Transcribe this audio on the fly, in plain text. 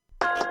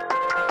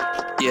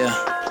Yeah,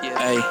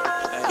 hey,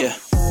 yeah.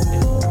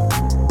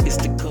 It's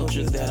the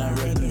culture that I'm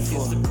rapping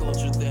for.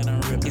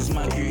 It's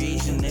my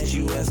creation that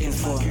you asking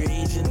for.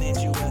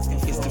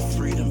 It's the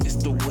freedom, it's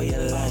the way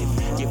of life.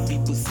 Yeah,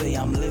 people say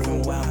I'm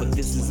living wild, but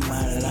this is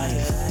my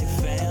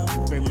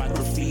life. Bring my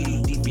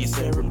graffiti deep in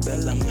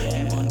cerebellum.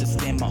 You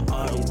understand my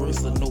artwork,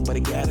 so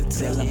nobody gotta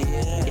tell them.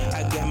 Yeah,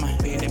 I got my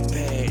pen and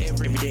pad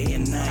every day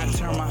and night. I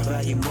turn my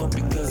volume up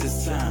because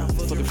it's time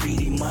for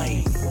Grffiti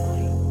Mike.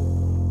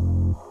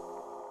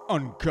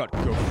 UnCut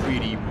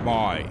Grffiti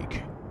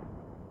Mike.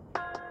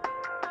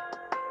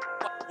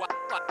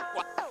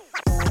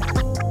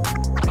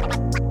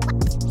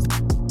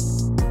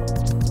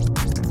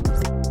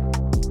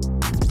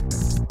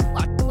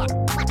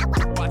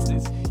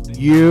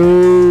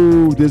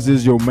 Yo, this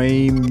is your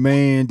main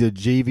man, the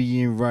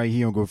JVN right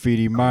here on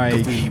Grffiti Mike.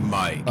 Grffiti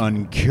Mike.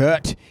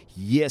 UnCut.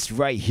 Yes,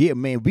 right here,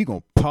 man. We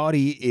gonna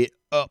party it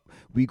up.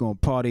 We gonna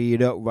party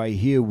it up right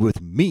here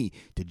with me,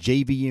 the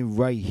JVN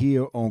right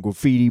here on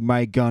Grffiti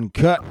Mike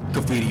UnCut.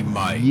 Grffiti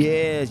Mike.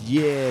 Yes,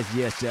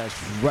 that's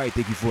right.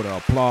 Thank you for the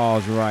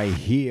applause right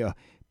here.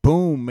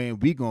 Boom, man.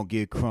 We gonna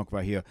get crunk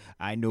right here.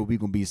 I know we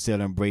gonna be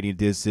celebrating.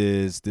 This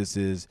is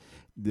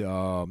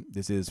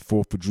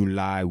 4th of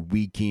July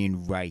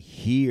weekend right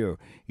here.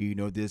 You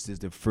know, this is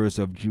the 1st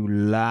of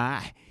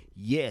July.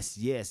 Yes.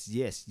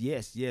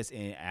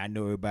 And I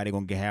know everybody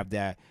gonna have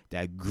that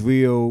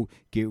grill,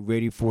 get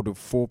ready for the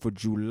 4th of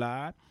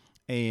July.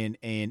 And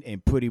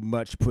pretty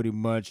much,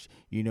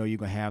 you know, you're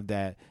gonna have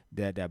that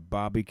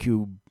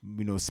barbecue,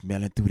 you know,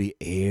 smelling through the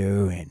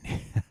air, and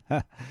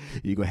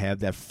you're gonna have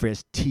that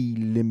fresh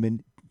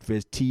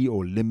tea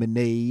or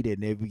lemonade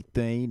and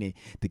everything, and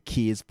the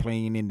kids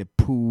playing in the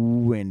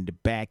pool and the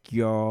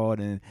backyard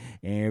and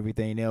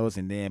everything else,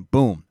 and then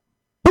boom,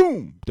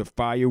 the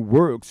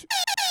fireworks.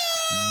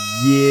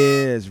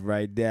 Yes,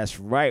 right, that's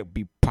right.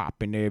 Be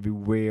popping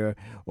everywhere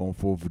on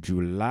 4th of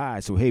July.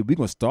 So hey, we're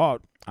gonna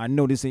start. I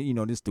know this ain't, you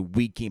know, this is the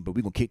weekend, but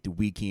we're gonna kick the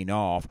weekend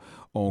off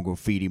on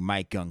Grffiti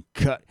Mike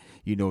UnCut.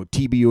 You know,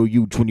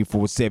 TBOU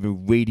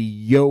 24/7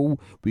 radio.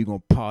 We're gonna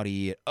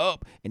party it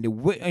up. And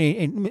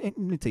let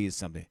me tell you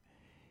something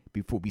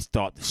before we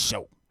start the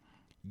show.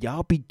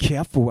 Y'all be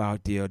careful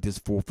out there this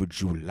 4th of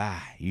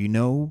July, you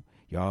know?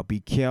 Y'all be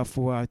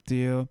careful out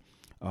there.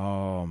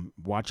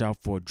 Watch out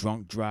for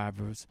drunk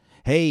drivers.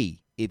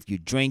 Hey, if you're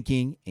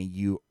drinking and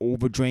you're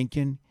over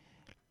drinking,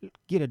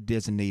 get a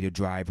designated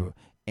driver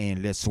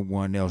and let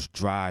someone else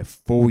drive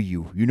for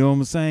you. You know what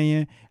I'm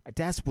saying?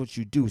 That's what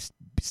you do.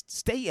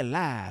 Stay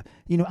alive.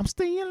 You know, I'm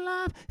staying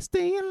alive.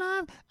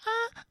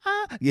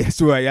 Yeah,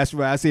 that's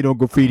right. I say don't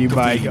Grffiti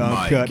Mike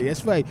UnCut.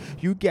 That's right.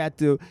 You got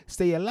to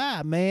stay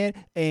alive, man.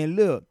 And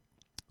look,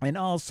 and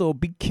also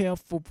be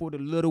careful for the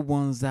little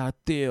ones out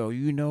there.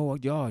 You know,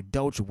 y'all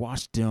adults,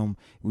 watch them,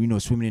 you know,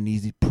 swimming in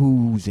these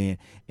pools and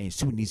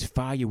shooting these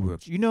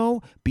fireworks. You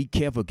know, be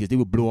careful because they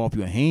will blow off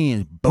your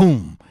hands.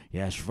 Boom.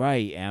 That's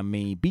right. I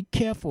mean, be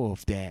careful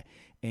of that.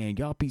 And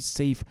y'all be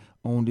safe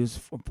on this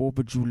 4th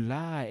of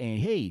July. And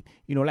hey,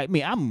 you know, like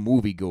me, I'm a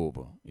movie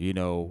goer. You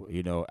know,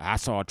 I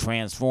saw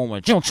Transformer.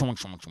 You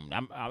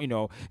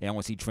know, and I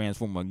want to see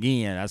Transformer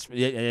again.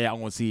 I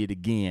want to see it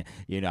again.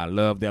 You know, I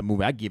love that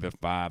movie. I give it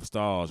 5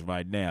 stars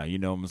right now. You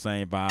know what I'm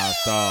saying? 5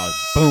 stars.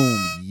 Boom.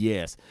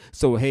 Yes.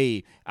 So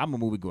hey, I'm a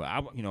movie goer.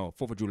 You know,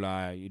 4th of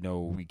July, you know,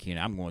 weekend,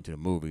 I'm going to the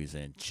movies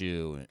and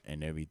chill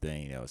and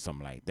everything, you know,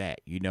 something like that.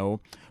 You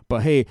know,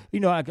 but hey, you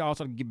know, I can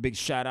also give a big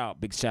shout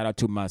out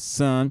to my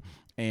son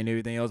and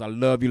everything else. I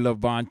love you,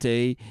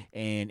 Levante,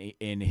 and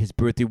his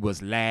birthday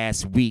was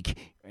last week.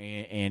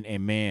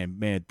 And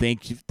man,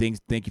 thank you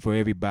for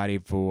everybody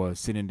for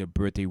sending the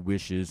birthday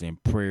wishes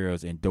and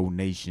prayers and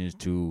donations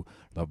to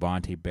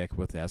Levante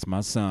Beckwith. That's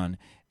my son,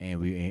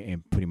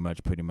 and pretty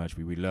much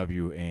we love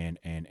you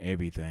and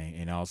everything.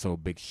 And also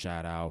big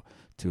shout out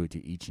to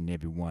each and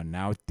every one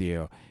out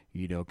there.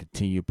 You know,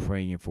 continue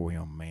praying for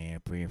him, man.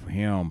 Praying for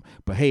him.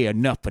 But hey,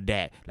 enough of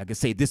that. Like I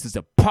say, this is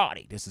a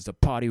party. This is a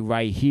party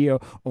right here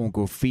on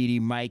Grffiti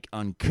Mike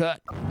UnCut.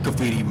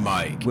 Grffiti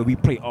Mike. Where we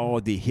play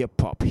all the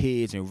hip-hop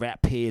heads and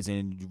rap heads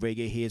and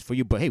reggae heads for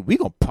you. But hey, we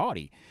gonna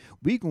party.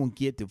 We gonna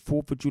get the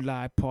 4th of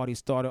July party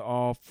started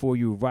off for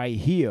you right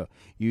here.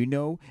 You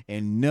know?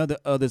 And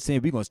other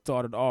saying we gonna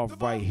start it off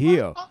right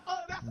here.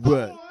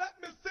 But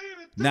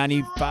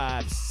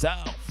 95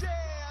 South.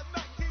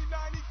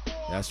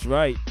 That's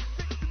right.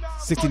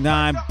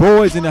 69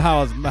 boys in the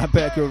house. My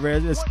back over there.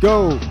 Let's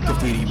go.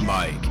 Grffiti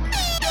Mike.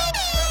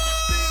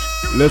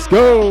 Let's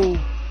go.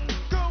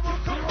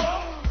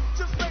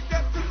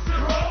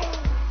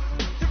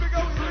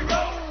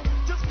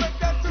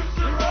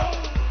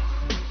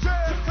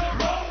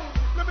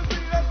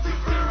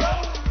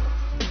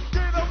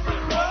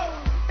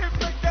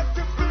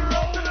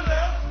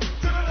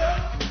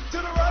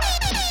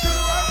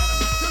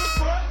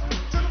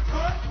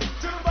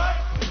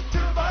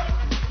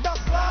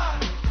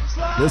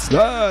 Let's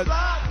slide.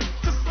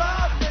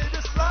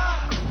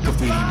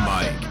 Grffiti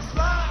Mike.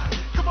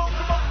 Come on,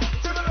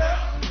 to the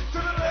left, to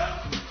the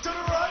left, to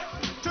the right,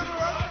 to the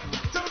right,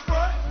 to the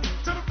front,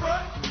 to the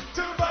front,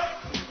 to the right,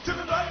 to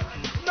the right.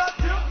 Not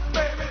you,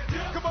 baby.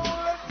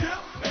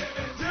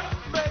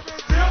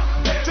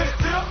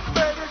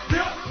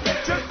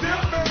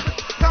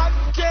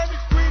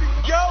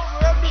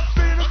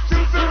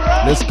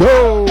 Let's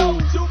go.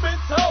 You've been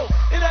told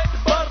it ain't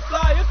the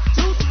butterfly, it's the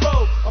juicy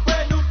roll. A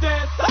brand new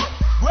dance out.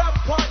 Grab a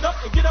partner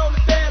and get on the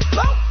dance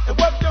floor and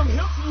work them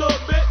hips a little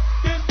bit.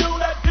 Then do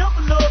that dip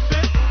a little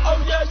bit. Oh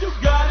yeah, you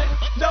got it.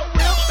 No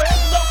real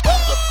fans, no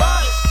fuss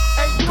about it.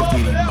 And you over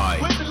Grffiti there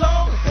Mike. with the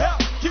long hair.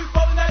 Keep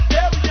rolling that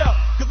dairy up,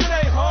 cause it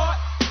ain't hard.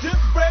 This is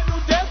a brand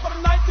new dance for the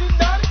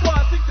 1990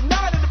 quad. 69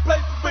 in the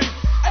place to be.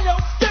 Hey yo,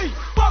 Ski,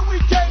 what we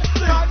came to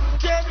see? Cotton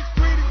candy,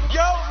 sweetie,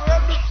 yo,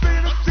 let me see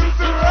the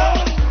juicy roll.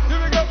 Here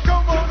we go,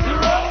 come on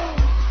and roll.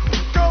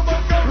 Come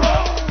on, go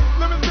roll.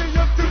 Let me see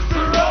your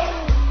juicy roll.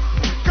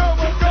 Come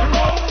on, go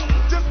roll.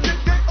 Just get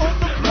on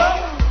the floor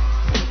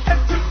and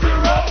juicy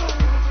roll.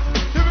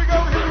 Here we go,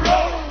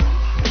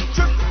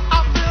 just I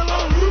feel a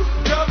whoop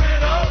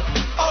coming up,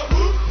 a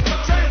whoop,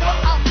 change up.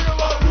 I feel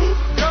a whoop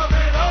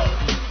coming up,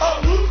 a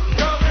whoop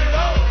coming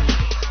up.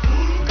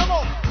 Come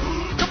on,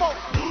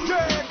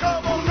 yeah,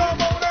 come on,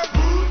 that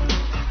whoop,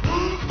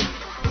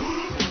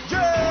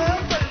 yeah,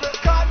 baby,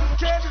 cotton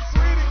candy,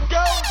 sweetie,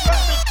 gold, let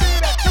me see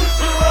that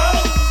juicy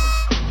roll.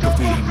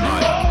 Grffiti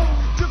Mike.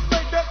 Just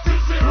make that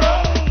juicy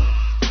roll,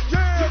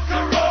 yeah, go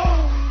roll,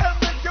 and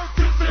make your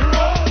juicy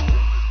roll.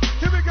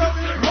 Here we go,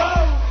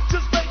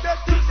 just make that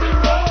juicy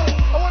roll.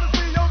 I wanna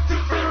see your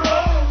juicy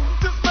roll.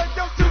 Just make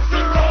your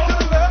juicy roll. To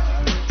the left,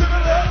 to the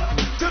left,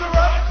 to the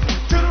right,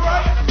 to the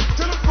right,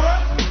 to the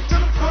front, to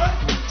the front,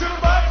 to the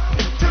back,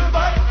 to the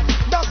back.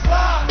 Now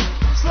slide,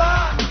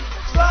 slide,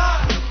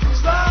 slide,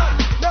 slide.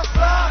 Now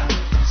slide,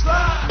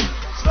 slide,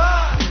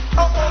 slide.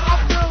 Oh, I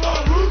feel a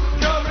whoop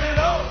coming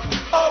up,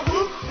 a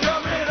whoop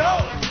coming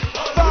up.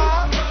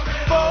 5,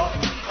 4,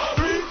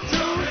 3, 2,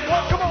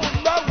 1. Come on,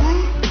 now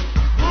whoop,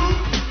 whoop,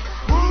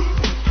 whoop,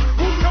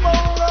 whoop. Come on,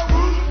 now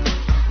whoop,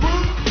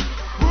 whoop,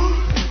 whoop,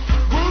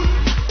 whoop.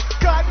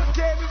 Cotton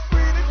candy,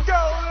 sweet and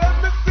gold. Let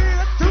me see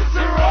that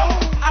juicy roll.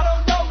 I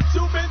don't know what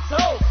you've been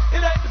told.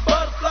 It ain't the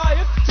butterfly,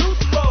 it's the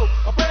juicy roll.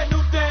 A brand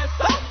new dance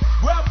out.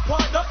 Grab a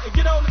partner and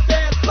get on the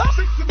dance floor.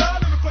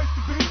 69 in the place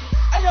to be.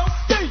 Hey yo,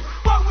 Steve,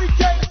 what we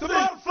came to see? The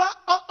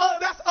butterfly,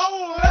 that's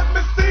old. Let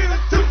me see the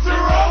juicy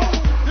roll.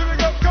 Here we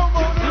go, come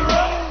on and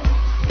roll.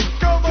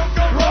 Come on,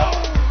 go roll.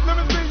 Let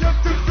me see your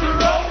juicy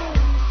roll.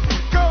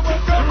 Come on,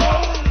 go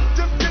roll.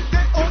 Just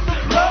get on the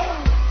floor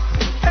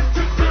and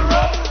juicy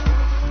roll.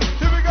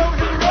 Here we go,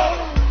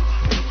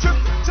 just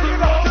check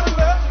it out. To the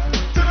left,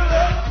 to the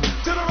left,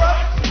 to the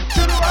right,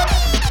 to the right,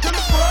 to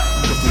the front,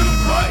 Grffiti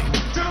Mike.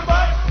 to the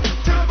back,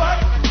 to the back.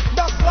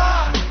 Now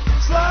slide,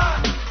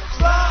 slide,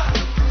 slide,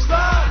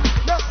 slide.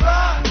 Now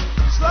slide,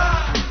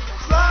 slide,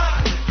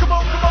 slide. Come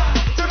on.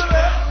 To the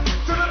left,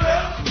 to the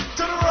left,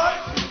 to the right,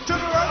 to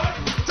the right,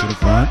 To the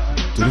front,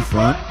 to the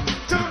front,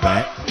 to the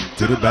back,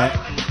 to the back.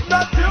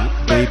 Now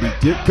dip, Baby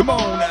dip, come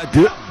on now,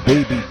 dip,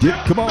 baby dip,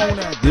 come on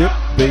now, dip,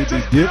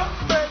 baby dip,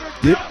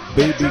 dip,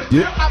 baby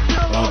dip.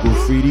 On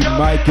Grffiti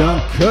Mike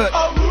UnCut.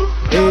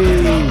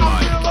 Hey,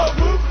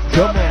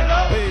 come on,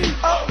 hey,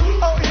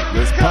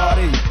 let's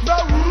party.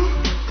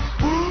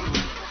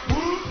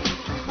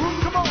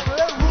 Come on,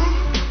 let's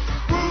whoop.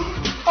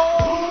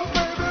 Oh,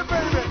 baby.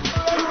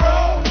 Let's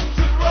roll.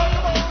 Just roll.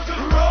 Come on,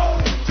 just roll.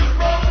 Just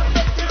roll.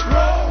 Just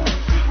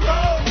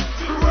roll.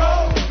 Just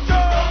roll.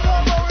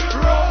 Come on, just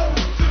roll.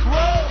 Just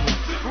roll.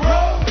 Just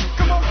roll.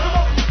 Come on.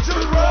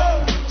 Just roll.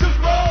 Just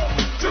roll.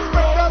 Just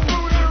roll. That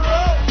booty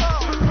roll.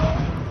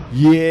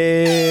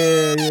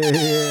 Yeah,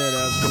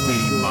 that's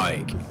Grffiti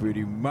Mike.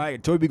 Grffiti Mike. I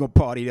told you we gonna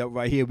party that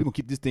right here. We gonna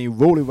keep this thing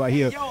rolling right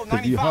here. Yo,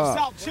 'Cause we 95 hard.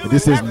 South, And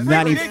this is chillin',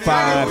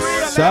 95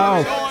 representing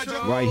South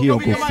right here on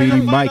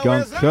Grffiti Mike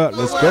UnCut.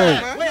 Let's go.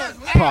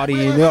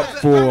 Partying up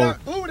for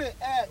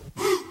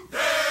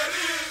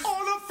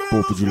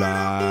 4th of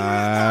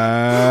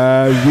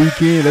July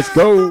weekend. Let's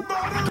go.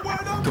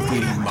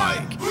 Grffiti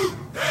Mike.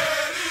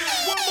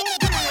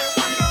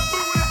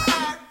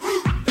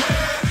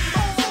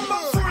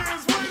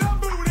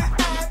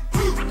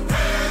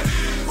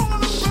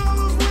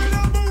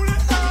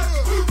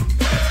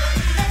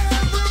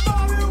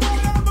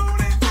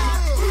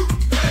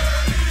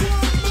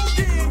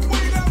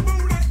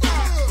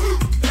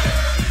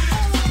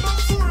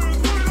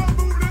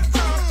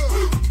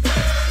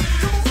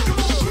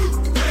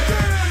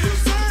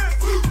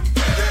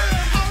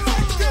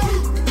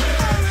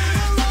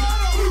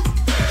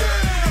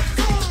 Yeah.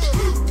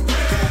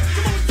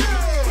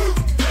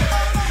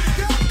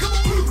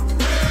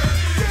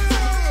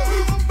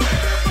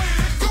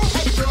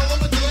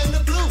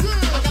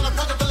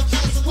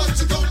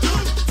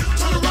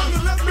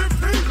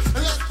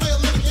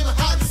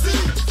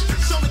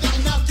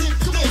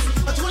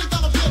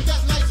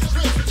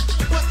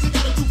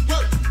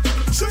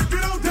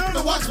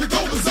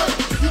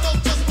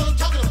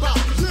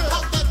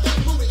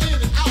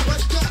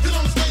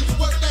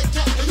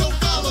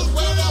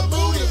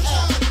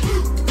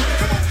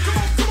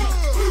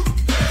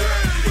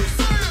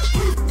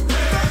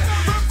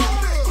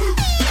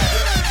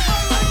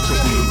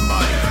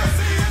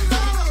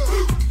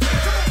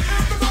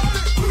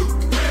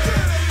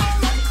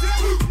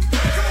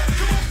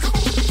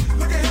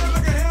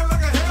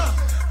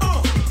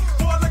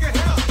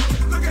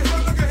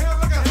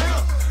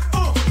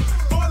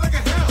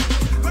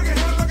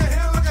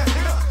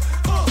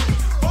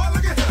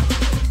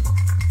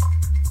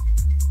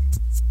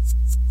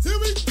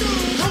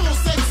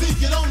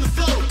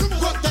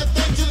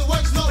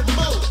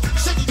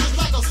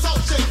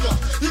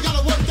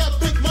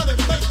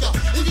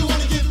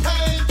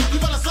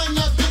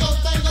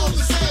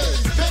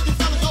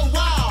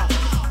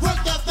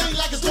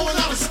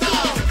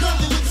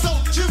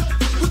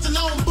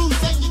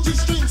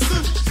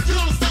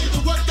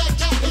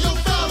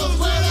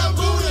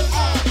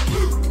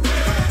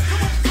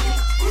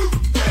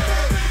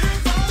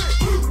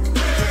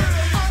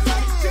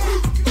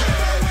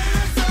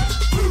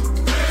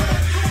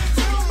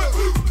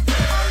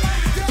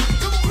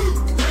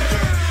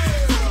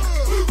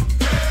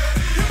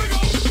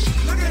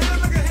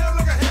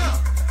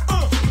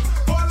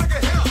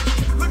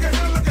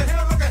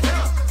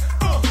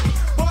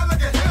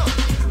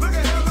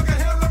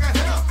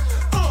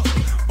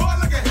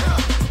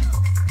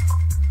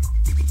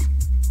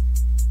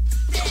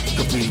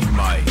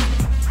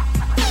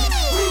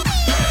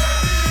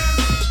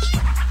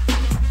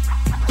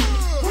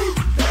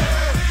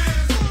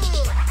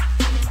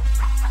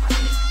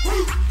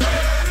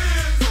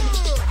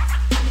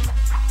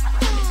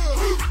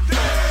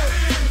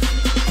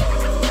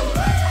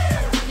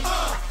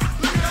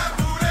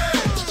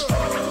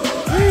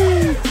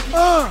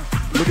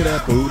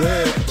 at that booty.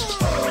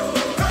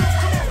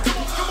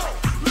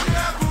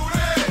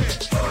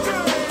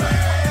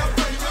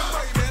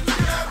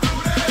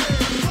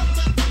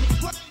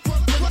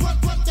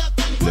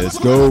 Let's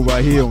go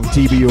right here on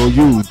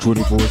TBOU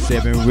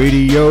 24/7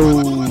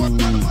 Radio.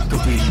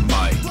 Graffiti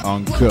Mike.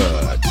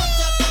 UnCut.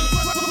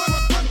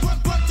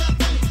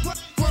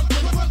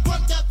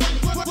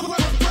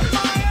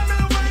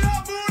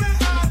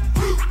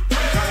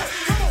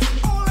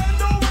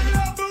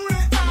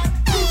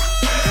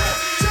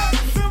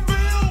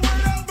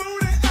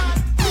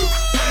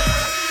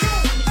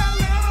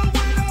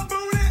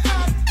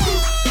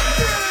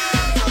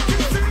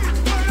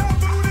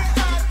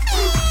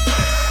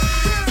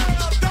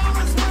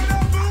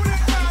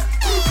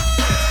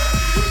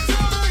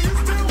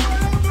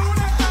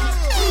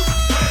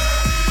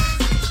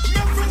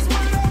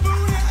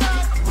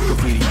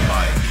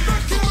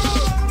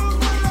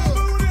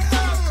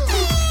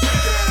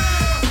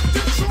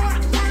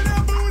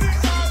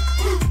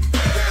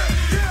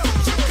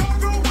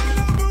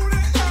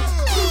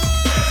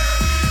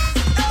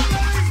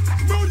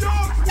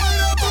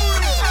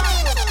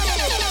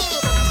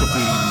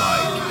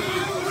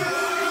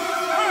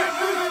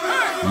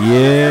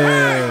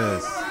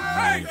 Yes.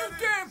 Hey, you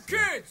damn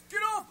kids,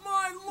 get off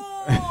my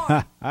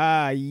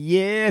lawn!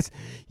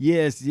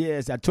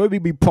 Yes. I told you we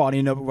be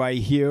partying up right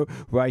here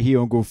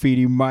on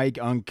Graffiti Mike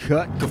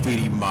UnCut.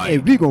 Graffiti Mike. Hey,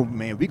 we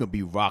gonna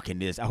be rocking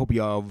this. I hope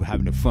y'all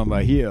having the fun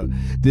right here.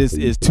 This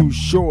is Too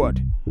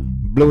Short.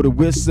 Blow the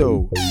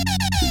whistle.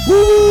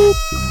 Woo!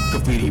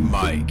 Graffiti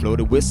Mike. Blow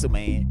the whistle,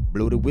 man.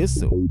 Blow the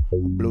whistle.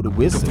 Blow the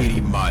whistle.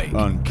 Graffiti Mike.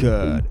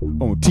 UnCut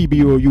on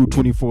TBOU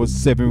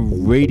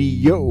 24/7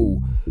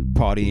 Radio.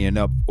 Partying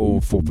up on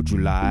 4th of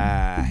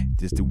July.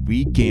 This the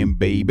weekend,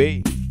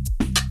 baby.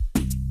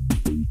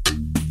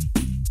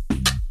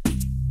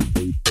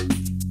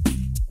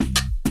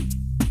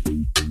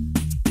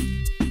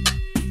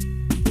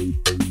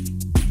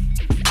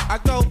 I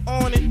go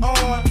on and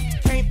on,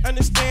 can't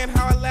understand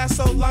how I last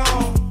so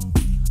long.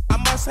 I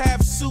must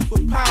have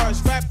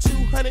superpowers, rap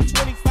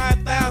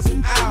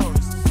 225,000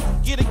 hours.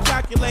 Get a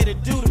calculator,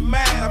 do the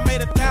math. I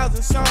made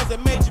 1,000 songs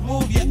that made you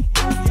move, yeah.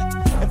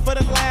 And for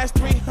the last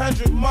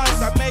 300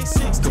 months, I made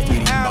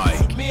 16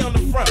 albums with me on the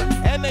front,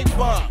 and they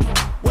bump.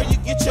 Where you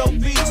get your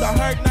beats? I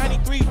heard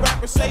 93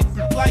 rappers say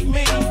like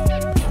me.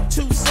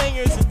 2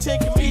 singers and 10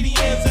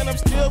 comedians, and I'm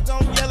still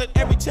gonna yell it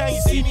every time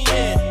you see me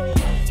in.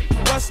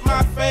 What's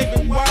my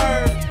favorite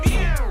word?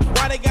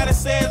 Why they gotta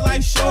say it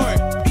like short?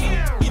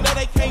 You know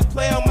they can't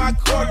play on my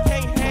court,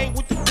 can't hang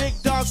with the big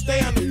dogs,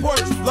 stay on the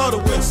porch. Blow the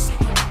whistle.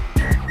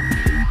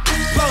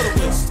 Blow the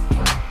whistle.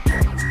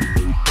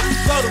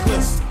 Blow the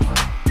whistle.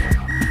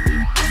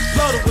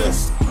 Blow the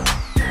whistle.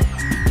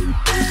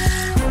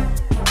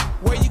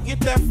 Where you get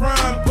that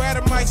from? Grab a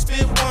mic,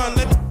 spit one.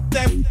 Let me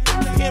that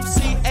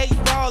MC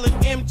 8-Ball and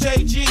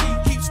MJG.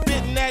 Keep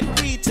spitting that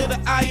D to the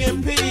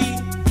IMP.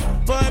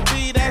 Bun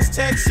B, that's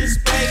Texas,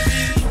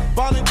 baby.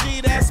 Ballin'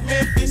 G, that's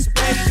Memphis,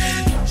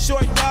 baby.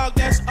 Short dog,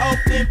 that's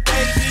Oakland,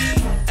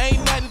 baby.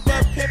 Ain't nothing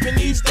but pimpin'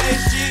 these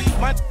days, G.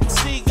 My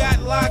C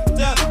got locked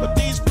up, but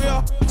these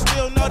real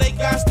still know they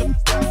got to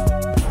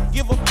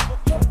give a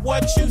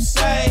what you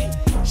say.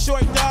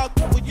 Short dog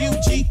with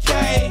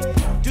UGK.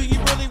 Do you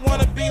really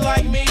wanna be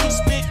like me?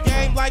 Spit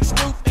game like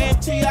Snoop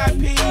and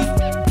TIP.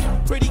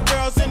 Pretty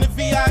girls in the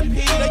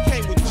VIP, they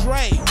came with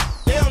Dre.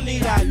 They don't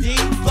need ID.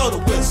 Blow the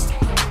whistle.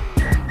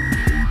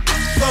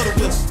 Blow the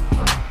whistle.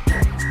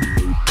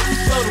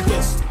 Blow the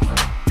whistle.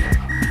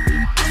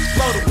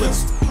 Blow the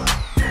whistle.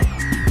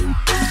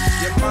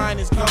 Your mind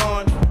is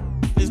gone.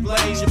 This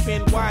blaze, you've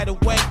been wide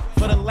awake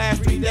for the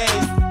last 3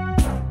 days.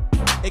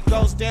 It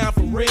goes down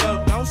for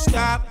real. Don't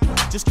stop.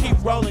 Just keep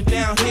rolling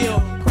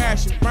downhill.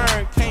 Crash and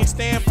burn. Can't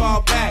stand,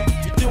 fall back.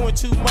 You're doing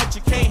too much.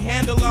 You can't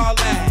handle all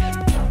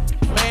that.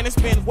 Man, it's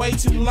been way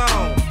too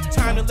long.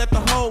 Time to let the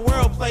whole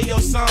world play your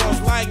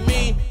songs. Like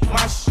me,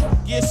 my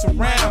gets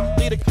around.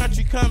 Leave the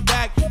country, come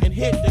back and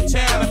hit the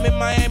town. I'm in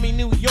Miami,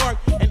 New York,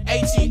 and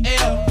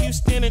ATL.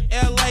 Houston and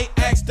LA,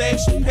 ask Dave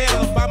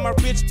Chappelle about my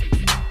rich.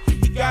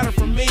 He got it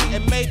from me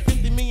and made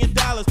 $50 million.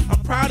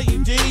 I'm proud of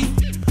you, D.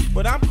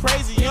 But I'm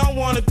crazy, you don't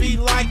wanna be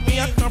like me.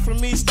 I come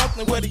from East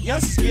Oakland where the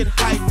youngsters get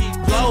hypey.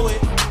 Blow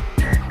it.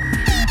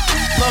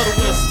 Blow the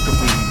whistle.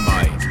 Graffiti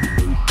Mike.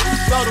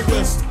 Blow the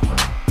whistle.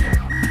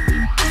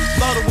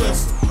 Blow the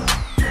whistle.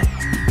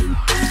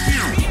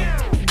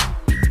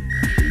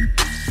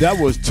 That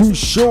was Too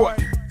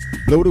Short.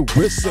 Blow the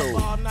whistle.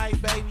 All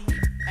night, baby.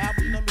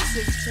 Album number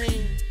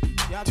 16.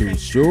 Y'all Too can't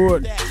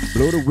Short. do that.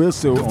 Blow the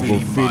whistle on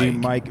Graffiti Graffiti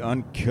Mike.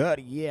 Mike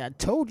UnCut. Yeah, I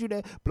told you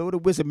that. Blow the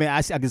whistle, man.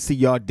 I can see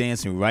y'all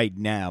dancing right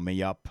now, man.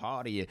 Y'all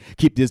partying.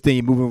 Keep this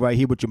thing moving right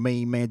here with your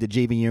main man, the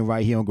JVN,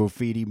 right here on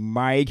Graffiti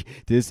Mike.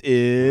 This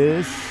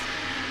is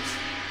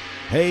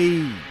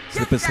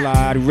Slip and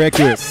Slide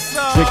Records.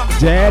 Trick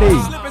Daddy.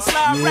 Slip and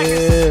slide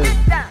Yeah. records.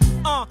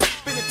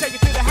 Finna take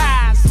it to the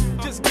highs.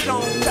 Just get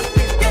on up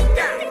and get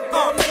down.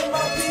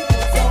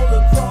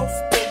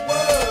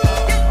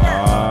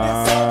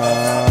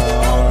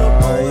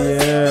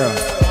 Yeah.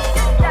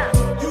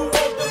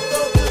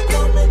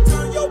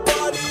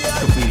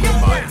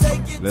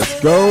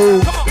 Let's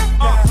go.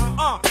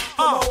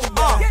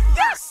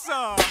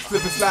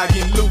 Slip and slide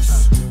getting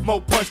loose.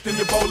 More punch than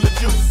your bowl of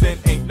juice. And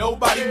ain't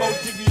nobody more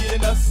jiggy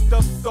than us.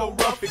 Stuff so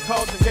rough it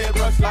causes head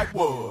rush like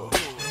whoa.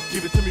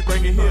 Give it to me,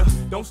 bring it here.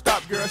 Don't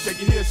stop, girl.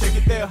 Shake it here, shake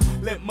it there.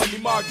 Let Money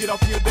Mark get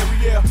off here every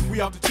year.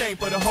 We off the chain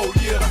for the whole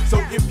year. So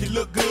if you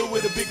look good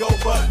with a big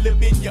old butt,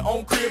 live in your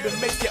own crib and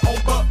make your own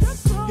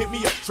bucks. Hit me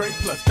up,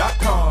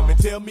 TradePlus.com and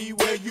tell me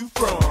where you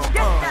from.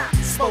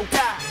 Smoke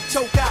out,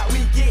 choke out, we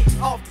get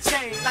off the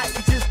chain like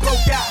we just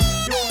broke out.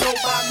 You don't know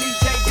about me,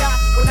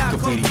 J.I. When I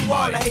come through,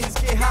 all the haters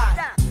get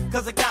hot.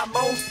 Cause I got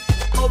more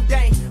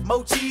dang,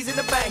 more cheese in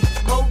the bank,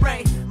 more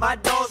rain. My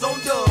dogs on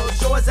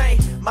dubs, yours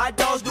ain't. My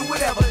dogs do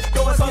whatever,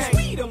 yours can't.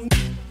 We them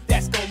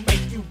that's gonna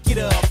make you get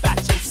up out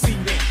your seat.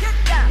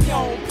 You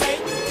don't play,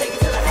 take it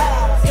to the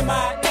house.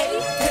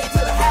 MIA, take it to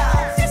the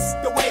house. This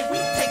the way we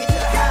take it to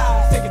the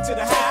house. Take it to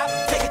the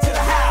house, take it to the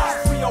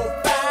house.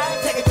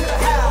 305, take it to the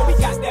house. We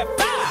got that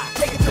vibe,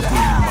 take it to the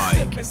house.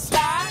 Slip and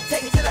slide,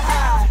 take it to the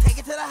house. Take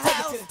it to the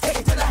house, take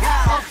it to the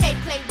house. Okay,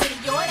 play with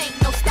it, yo, it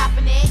ain't no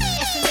stopping it.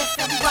 SMS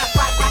and we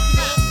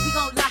rockin' it. We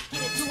gon' lock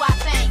it and do our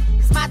thing.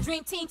 Cause my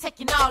dream team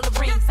taking all the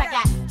rings. I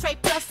got Trey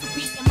Plus to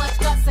beat and much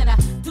guts and a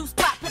deuce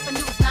spot, flipping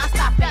news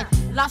non-stopping.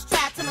 Lost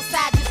track to my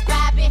side, just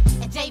vibing.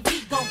 And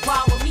JV gon'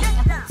 ball with me.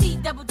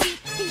 TBOU,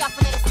 he off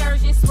an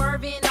excursion,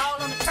 swerving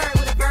all on the curb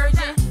with a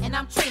virgin. And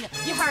I'm Trina,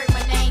 you heard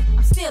my name.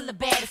 I'm still the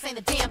baddest, ain't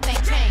a damn thing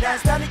changed. Now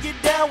it's time to get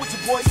down with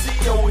your boy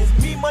CEO.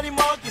 It's me, Money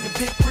Mark, and the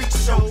Big Freak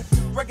Show.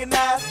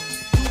 Recognize,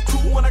 you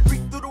two when I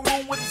creep through the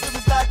room with the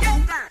slippers like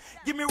you.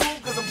 Give me room,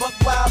 cause I'm buck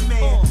wild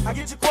man. I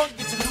get you crunk,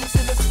 get you loose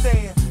in the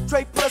stand.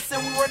 Trey Plus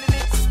and we running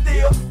it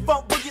still.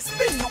 Funk boogie,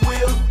 spin the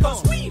wheel.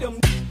 Cause we them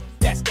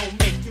that's gonna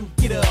make you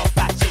get up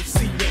out your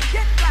seat.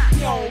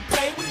 You don't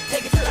play, we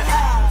take it to the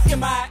house.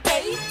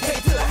 MIA, take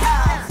it to the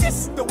house. This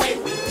is the way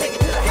we take it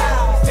to the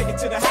house. Take it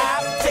to the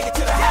house, take it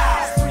to the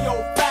house.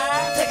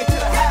 305, take it to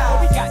the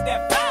house. We got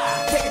that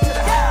vibe, take it to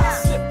the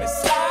house. Slip and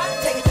slide,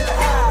 take it to the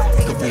house.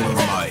 Take it to the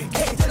house,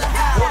 take it to the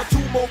house. One or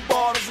two more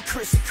bottles of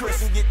Chris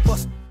and get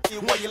busted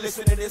while you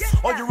listen to this.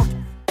 On your rookie,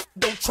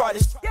 don't try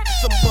this.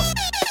 Some bust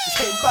just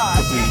can't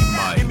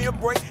vibe. Give me a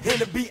break and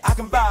the beat I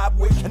can vibe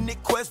with. A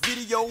Nick Quest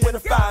video in a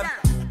 5.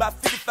 About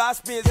 55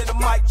 spins and a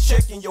mic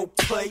check in your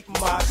plate,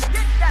 my.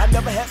 I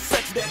never had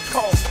sex that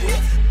cost it.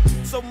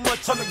 So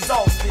much I'm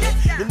exhausted.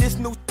 And this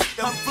new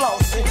I'm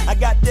flossing. I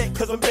got that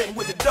cause I'm betting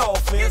with the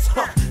Dolphins.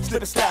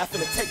 Slip and slide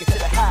finna take it to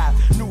the high.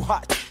 New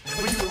hot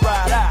for you to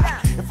ride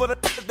out. And for the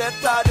that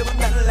thought there was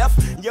nothing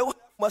left. Yo,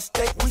 must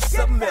think we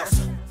something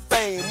else.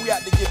 Fame, we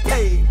out to get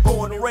paid.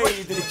 Born and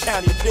raised in the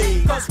county of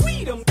Dade. Cause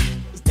we them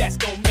that's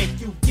gonna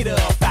make you get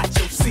up out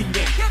your seat.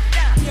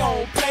 We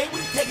don't play, we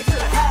take it to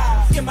the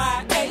house.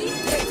 MIA,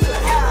 take it to the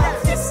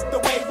house. This is the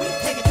way we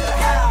take it to the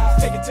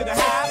house. Take it to the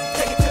house,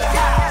 take it to the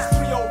house.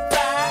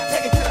 305,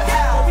 take it to the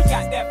house. We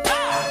got that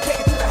vibe, take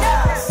it to the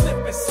house.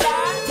 Slip and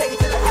slide, take it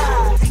to the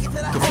house. Take it to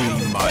the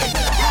house, take it to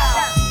the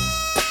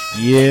house.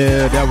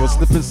 Yeah, that was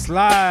Slip and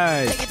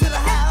Slide. Take it to the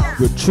house.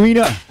 With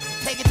Trina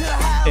Take it to the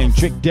house. and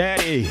Trick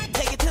Daddy.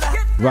 Take it to the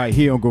house. Right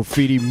here on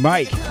Grffiti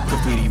Mike.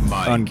 Grffiti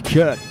Mike.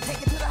 UnCut.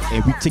 Take it to the house.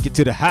 And we take it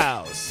to the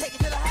house. Take it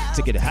to the house.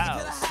 Take it to the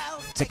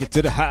house. Take it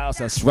to the house.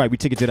 That's right. We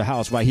take it to the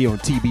house right here on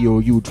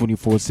TBOU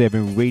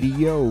 24/7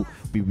 radio.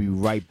 We'll be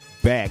right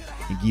back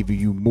and giving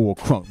you more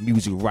crunk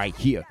music right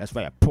here. That's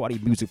right. Party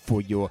music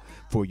for your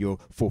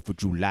 4th of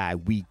July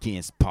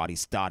weekend's party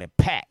starter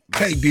pack.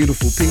 Hey,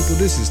 beautiful people.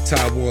 This is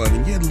Taiwan,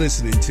 and you're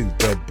listening to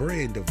The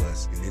Brand of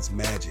Us, and it's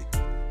magic.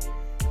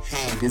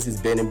 Hey, this is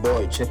Benny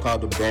Boy. Check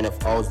out the brand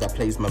of us that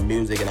plays my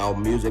music and our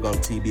music on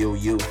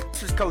TBOU.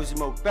 This is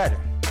Cosimo Better,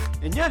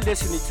 and you're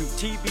listening to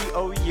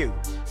TBOU.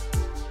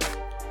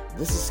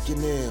 This is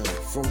Kinel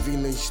from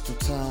village to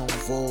town,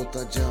 Volta,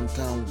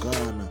 Jamtown,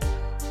 Ghana.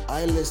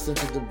 I listen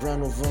to the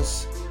Brand of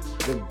Us.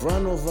 The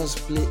Brand of Us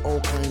play all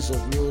kinds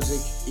of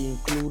music,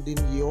 including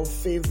your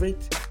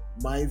favorite,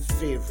 my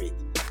favorite.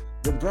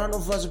 The Brand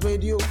of Us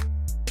Radio,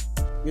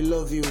 we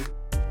love you.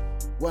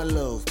 One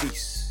love,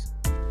 peace.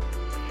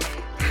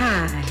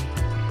 Hi,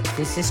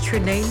 this is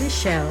Trinae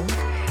Michelle,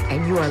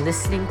 and you are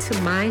listening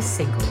to my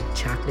single,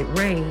 Chocolate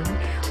Rain,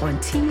 on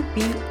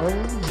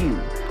TBOU,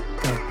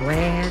 the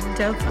Brand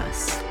of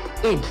Us,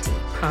 Indie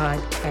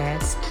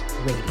Podcast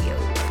Radio.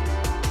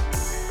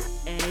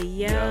 Hey,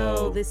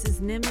 yo, this is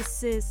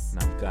Nemesis.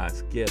 I'm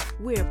God's gift.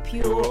 We're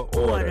pure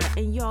order,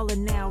 and y'all are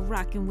now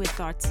rocking with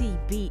our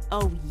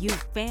TBOU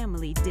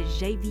family,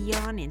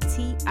 DeJavion and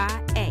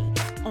TIA,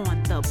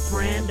 on the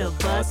Brand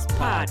of Us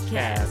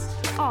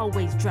podcast.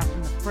 Always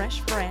dropping the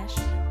fresh.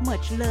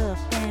 Much love,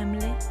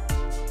 family.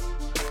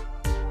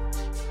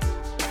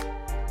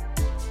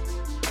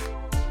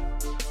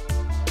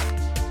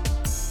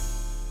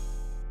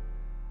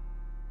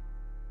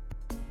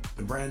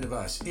 The Brand of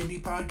Us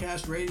Indie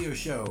Podcast Radio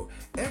Show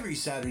every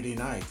Saturday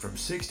night from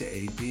 6 to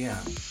 8 p.m.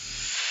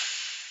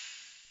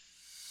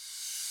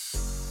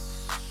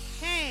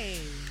 Hey,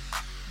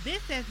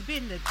 this has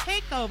been the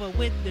takeover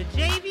with the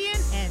Javian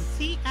and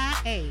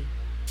TIA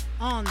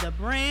on the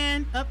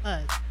Brand of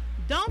Us.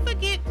 Don't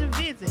forget to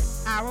visit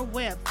our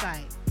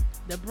website,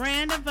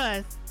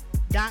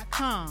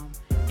 thebrandofus.com,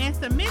 and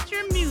submit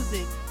your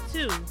music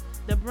to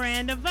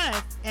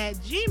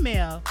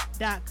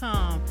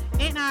thebrandofus@gmail.com.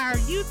 In our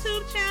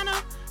YouTube channel,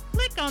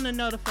 click on the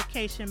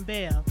notification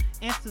bell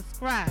and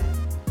subscribe.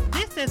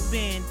 This has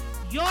been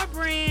your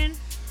brand,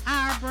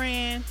 our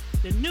brand,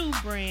 the new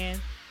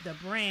brand, the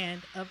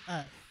brand of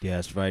us.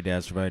 That's right.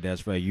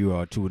 You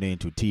are tuned in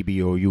to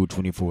TBOU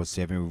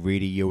 24/7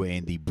 radio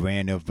and the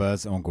brand of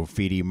us on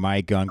Grffiti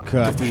Mike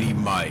UnCut. Grffiti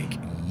Mike.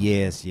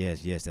 Yes.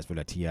 That's what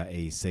the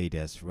TIA say.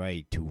 That's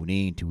right. Tune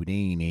in.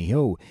 And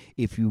yo,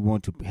 if you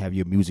want to have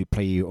your music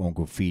play on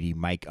Grffiti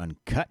Mike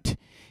UnCut,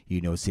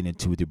 send it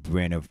to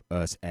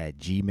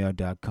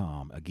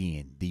thebrandofus@gmail.com.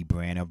 Again,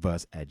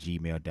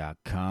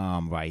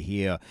 thebrandofus@gmail.com right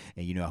here.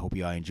 And I hope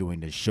y'all enjoying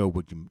the show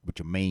with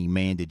your main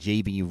man, the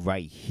JV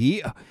right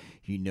here.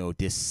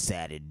 This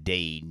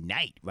Saturday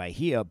night right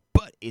here,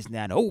 but it's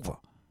not over.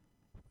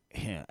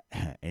 And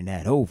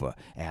not over.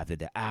 After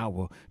the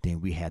hour,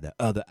 then we have the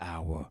other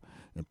hour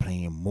and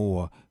playing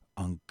more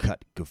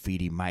uncut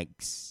Grffiti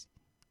Mics,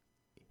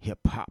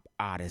 hip-hop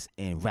artists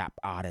and rap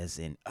artists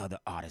and other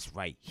artists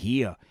right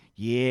here.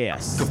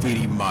 Yes.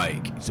 Grffiti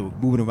Mike. So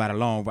moving right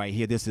along right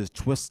here, this is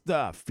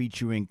Twista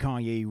featuring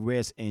Kanye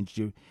West and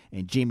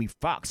Jamie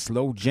Foxx,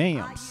 Slow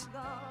Jams.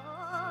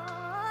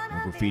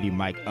 Grffiti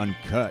Mike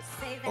UnCut.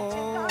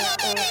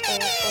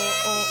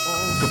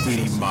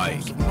 Grffiti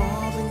Mike.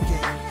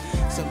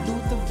 Some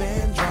Luther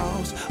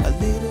Vandross, a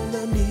little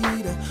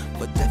Anita,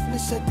 but definitely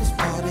set this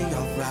party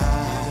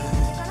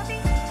alright.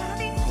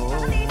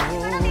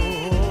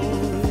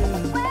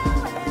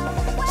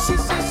 She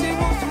said she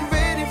wants some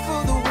ready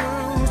for the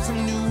world,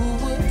 some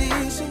new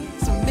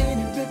additions, some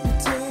many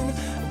reputation.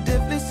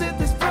 Definitely set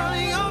this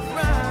party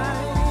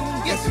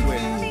alright. Yes, it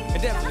will.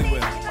 It definitely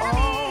will.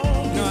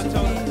 No,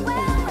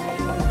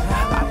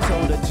 I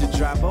told her to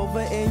drop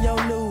over in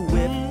your new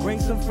whip. Bring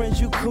some friends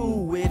you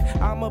cool with.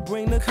 I'ma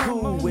bring the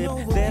cool whip.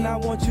 Then I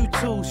want you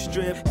to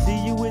strip.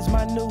 See you is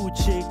my new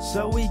chick,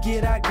 so we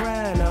get our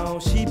grind on.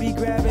 She be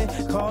grabbing,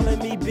 calling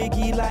me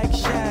Biggie like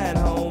Shine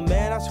Home.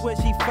 Man, I swear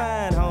she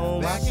fine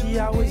home. Why she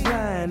always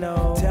lying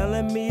on?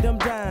 Telling me them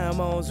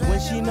diamonds when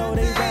she know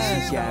they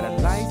rhymes. Got a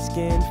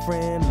light-skinned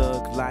friend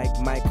look like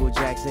Michael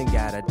Jackson.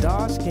 Got a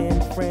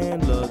dark-skinned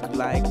friend look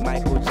like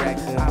Michael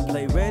Jackson. I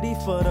play ready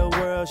for the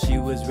world. She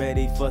was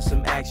ready for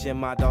some action.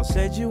 My dog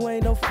said you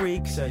ain't no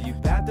freak, so you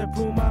bout to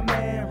prove my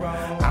man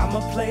wrong. I'ma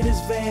play this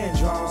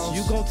Vandross.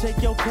 You gon' take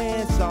your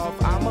pants off.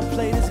 I'ma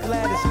play this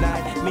Gladys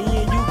night. Me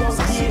and you gon'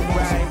 get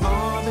right.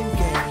 Marvin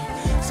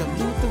Gaye, some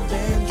Luther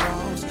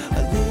Vandross,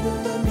 a little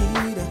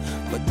Anita,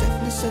 but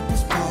definitely set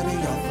this party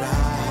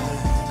alright.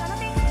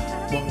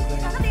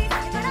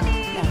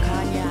 Now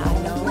Kanye, I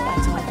know I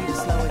told you to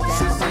slow it down.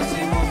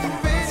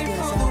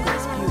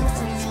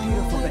 It's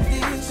beautiful, but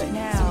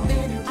now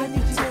I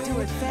need you to do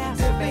it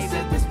faster, baby.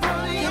 Can you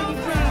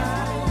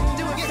please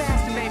do it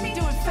faster, baby?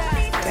 Do it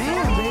fast.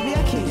 Damn, baby, I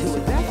can't do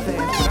it that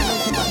fast.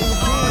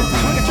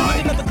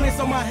 Another glitz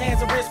on my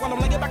hands and wrists while I'm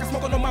laying back and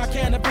smoking on my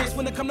cannabis.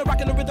 When it come to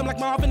rocking the rhythm like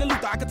Marvin and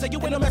Luther, I can tell you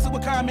when I'm messing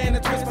with Kyle, man,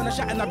 and twist. When I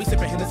shot and I be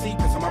sipping Hennessy,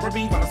 piss on my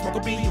R&B while I smoke a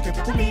beat. You can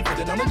pick with me, put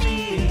it on the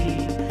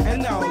G.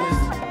 And now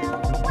listen.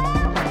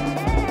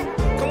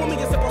 Come with me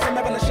and sip on some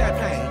Evan and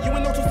champagne. You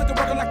ain't no two sticker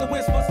rocking like the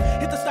whispers.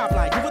 Hit the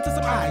stoplight, give it to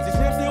some eyes. These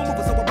rims still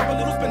moving, so I pop a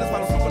little spinners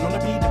while I'm smoking on the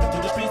beat. Dipping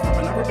through the streets,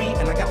 popping R&B,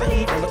 and I got the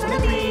heat on the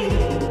 23.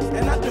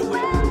 And I do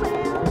it.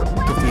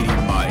 Grffiti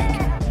Mike.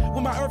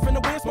 With my earth in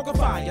the wind, smoking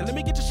fire. Let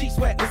me get your sheets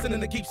wet, listening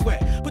to keep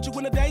sweat. Put you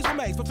in the days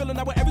remains, fulfilling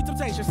out with every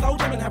temptation. Slow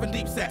jamming, having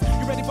deep sex.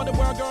 You ready for the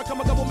world, girl?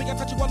 Come and go with me. I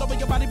touch you all over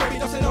your body, baby.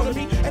 Don't say no to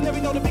me. And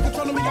every know to be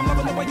controlling me. I'm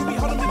loving the way you be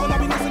holding me when I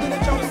be listening to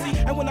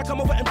Jodeci. And when I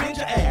come over and bend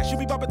your ass, you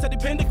be bumping to the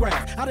pentagram.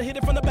 I done hit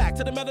it from the back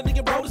to the melody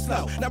and roll it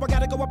slow. Now I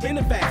gotta go up in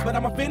it fast, but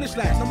I'ma finish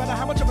last. No matter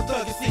how much of a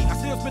thug you see, I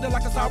still spit it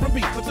like a sovereign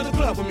beat. Come to the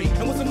club with me.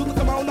 And when some Luther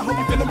come on, I hope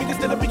you feeling me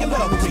instead of being in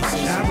love with me.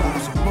 Shine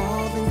rock. Some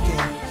Marvin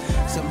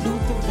Gaye, some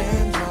Luther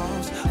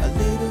Vandross, a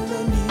little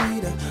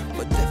Anita,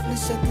 but definitely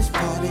set this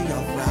party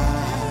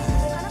alright.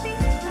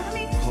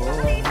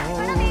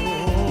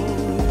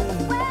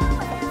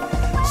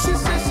 She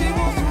said she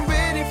wants some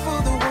ready for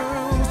the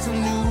world, some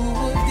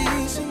new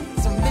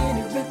additions, some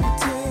many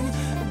reputation.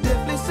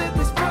 Definitely set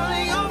this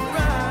party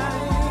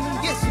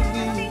alright. Yes, it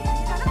will.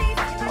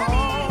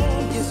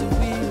 Yes, it will.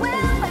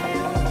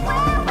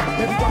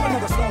 Baby, drop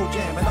another slow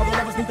jam, and all the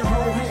lovers need to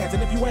hold hands.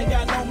 And if you ain't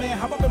got no man,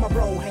 hop up in my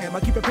bro ham. I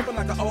keep it pimpin'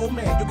 like an old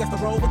man. You got to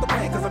roll with the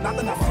plan, cause I'm not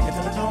enough. Take it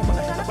to the tone, when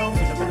I hit the bone,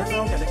 hit the minute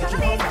zone, gotta get you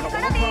home, I don't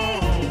wanna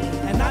phone.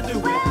 And I do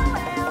it.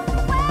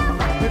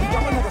 Baby,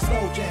 drop another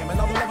slow jam, and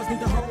all the lovers need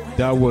to hold hands.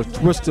 That was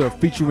Twista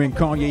featuring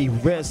Kanye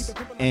West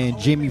and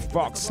Jamie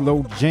Foxx,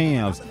 Slow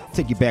Jams.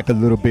 Take you back a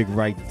little bit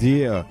right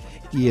there.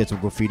 Yes, on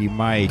Grffiti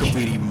Mike.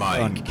 Grffiti Mike.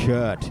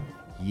 UnCut.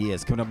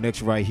 Yes, coming up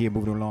next right here,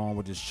 moving along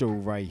with the show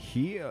right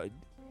here.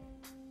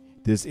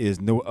 This is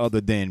no other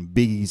than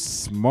Biggie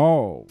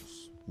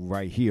Smalls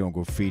right here on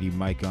Grffiti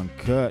Mike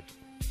UnCut.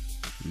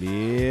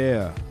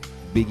 Yeah,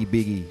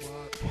 Biggie.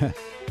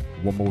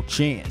 One more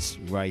chance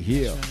right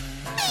here.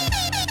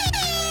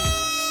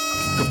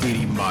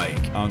 Graffiti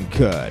Mike.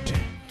 UnCut.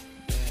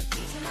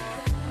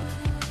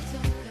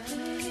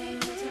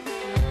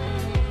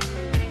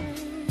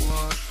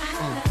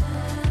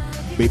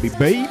 Baby,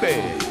 baby.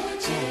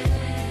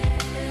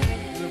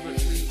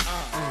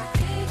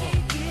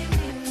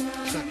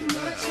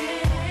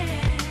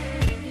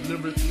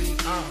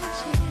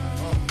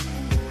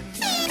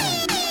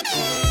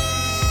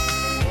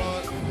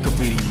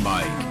 Graffiti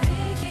Mike.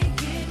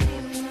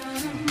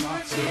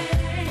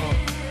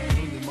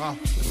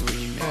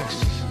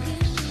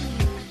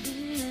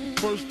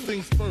 First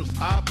things first,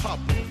 I pop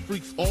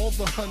freaks all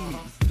the honeys,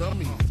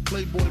 dummies,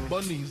 playboy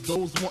bunnies,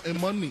 those wanting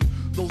money.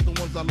 Those the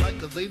ones I like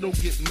cause they don't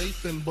get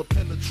Nathan but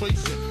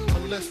penetration.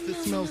 Unless it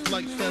smells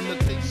like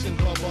sanitation.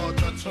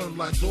 Garbage I turn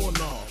like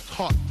doorknobs.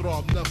 Heart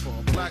throb never,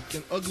 black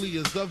and ugly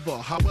as ever.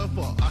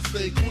 However, I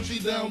stay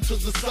Gucci down to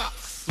the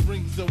socks.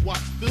 Rings and watch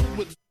filled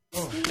with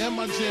and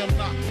my jam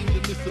knock in the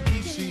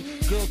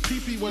Mitsubishi. Girls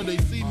creepy when they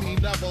see me,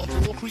 never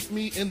will creep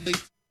me in they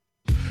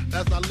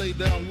as I lay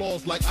down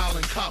laws like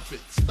Island Cop it.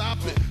 Stop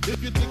it,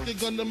 if you think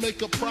they're gonna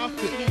make a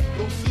profit.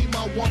 Don't see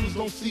my ones,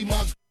 don't see my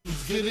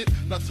guns, get it?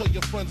 Now tell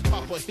your friends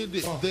Papa hit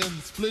it, then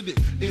split it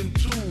in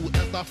two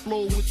as I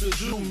flow with the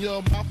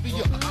Junior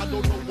Mafia. I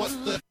don't know what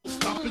the hell's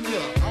stopping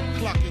ya. I'm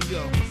clocking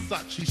ya,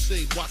 Versace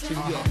shade watching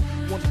ya.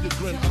 Once you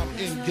grin, I'm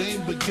in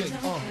game begin.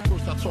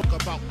 First I talk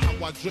about how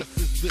I dress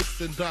is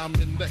this and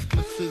diamond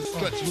necklaces,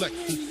 stretch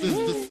Lexuses.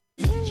 This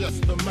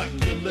just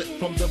immaculate.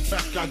 From the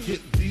back I get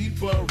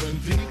deeper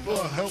and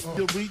deeper. Help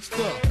you reach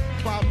the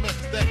climax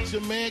that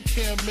your man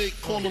can't make.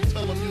 Call him,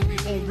 tell him you be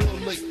home real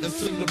late and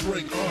send the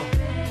break.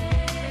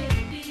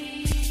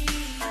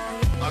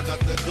 I got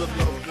that good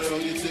love, girl,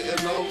 you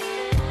didn't know.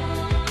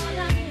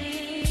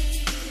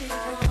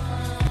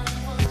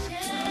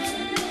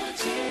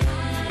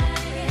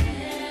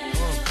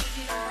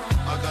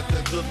 I got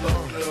that good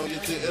love, girl, you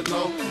didn't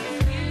know.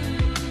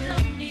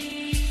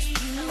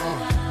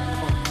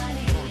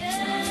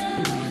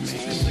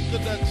 Sick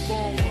of that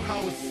song,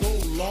 how it's so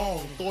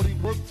long. Thought he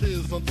worked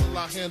his until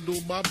I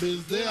handled my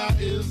biz. There I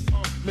is,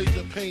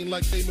 major pain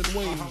like Damon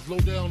Wayans. Low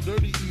down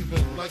dirty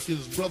even like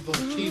his brother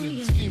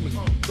Keenan scheming.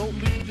 Don't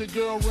leave your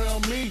girl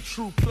around me,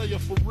 true player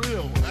for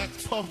real.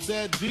 Act Puff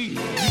Dad D. Ring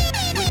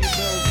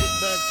bells with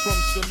bags from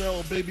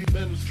Chanel. Baby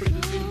Ben's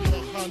traded in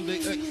your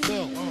Hyundai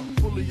XL.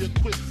 Fully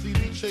equipped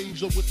CD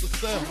changer with the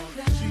cell.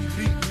 She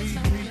beat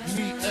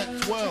me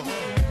at 12.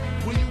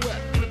 Where you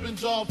at? Ripping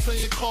job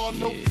playing car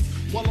notes.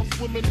 While I'm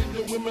swimming in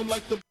your women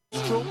like the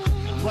stroke.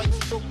 Right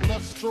stroke,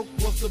 left stroke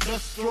was the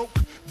best stroke.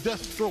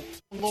 Death stroke,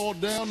 all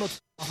down.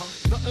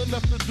 Nothing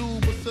left to do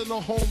but send her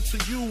home to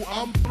you.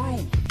 I'm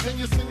through. Can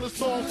you sing the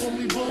song for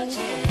me, boo?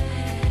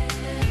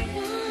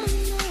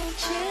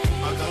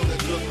 I got that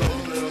good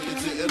love, girl, you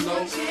didn't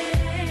know.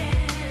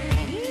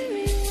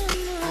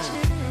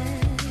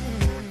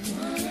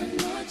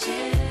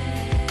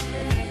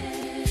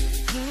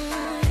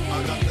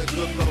 I got that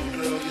good love,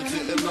 girl, you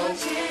didn't know.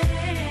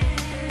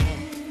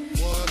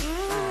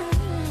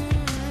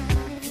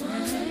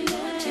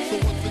 So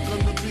what's it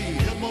gonna be?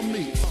 Him or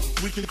me?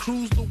 We can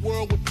cruise the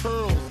world with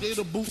pearls,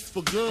 gator boots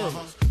for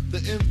girls. The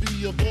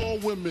envy of all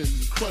women,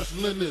 crushed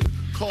linen,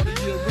 Cartier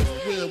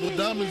wristwear with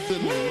diamonds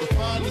in them. The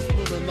finest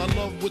women I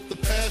love with the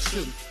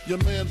passion. Your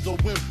man's a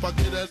wimp, I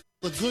get at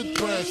the good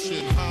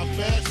thrashing. High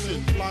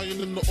fashion, flying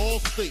in the all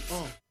states.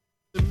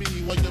 To me,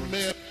 while your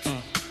man.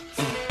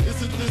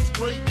 Isn't this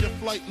great? Your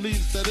flight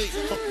leaves at 8,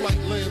 my flight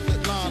lands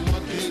at 9, my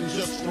game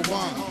just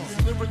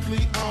rewinds.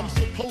 Lyrically, I'm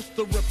supposed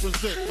to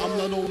represent. I'm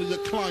not only a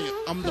client,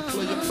 I'm the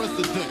player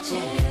president.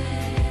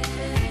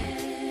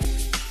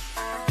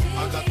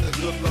 I got that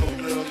good love,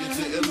 girl, you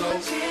didn't know.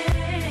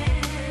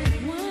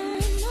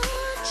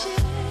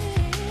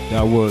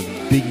 That was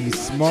Biggie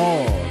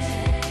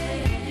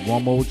Smalls.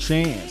 One more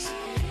chance.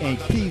 And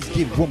please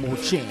give one more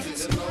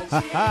chance.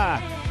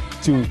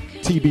 To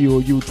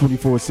TBOU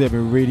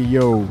 24/7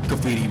 radio.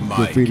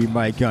 Graffiti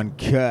Mike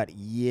UnCut.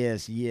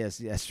 Yes,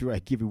 that's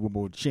right. Give it one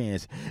more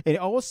chance. And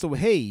also,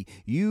 hey,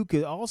 you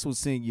could also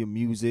send your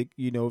music,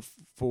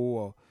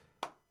 for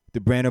the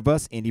Brand of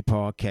Us Indie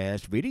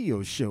Podcast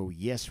radio show.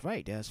 Yes,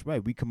 right. That's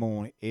right. We come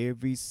on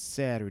every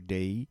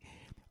Saturday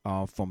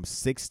from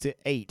 6 to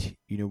 8,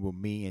 with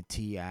me and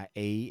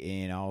TIA.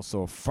 And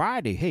also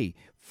Friday. Hey,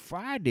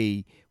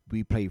 Friday,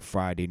 we play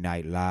Friday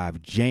Night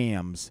Live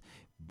Jams.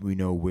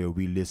 Where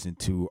we listen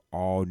to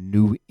all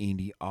new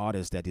indie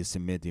artists that is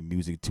submitting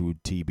music to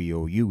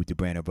TBOU, the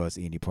Brand of Us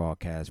Indie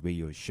Podcast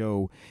radio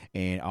show.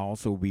 And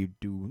also we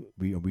do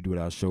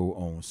our show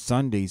on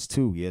Sundays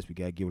too. Yes, we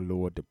gotta give the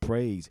Lord the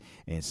praise.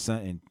 And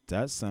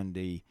that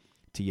Sunday,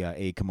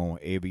 TIA come on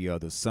every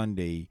other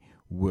Sunday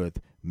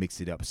with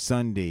Mix It Up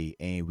Sunday,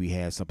 and we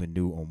have something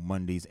new on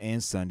Mondays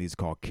and Sundays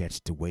called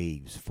Catch the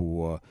Waves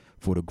for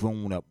the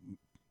grown up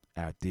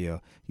out there,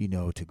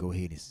 to go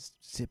ahead and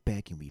sit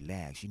back and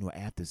relax,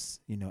 after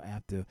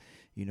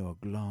a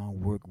long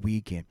work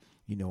week. And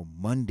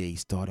Monday,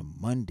 starting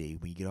Monday,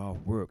 when you get off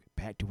work,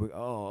 back to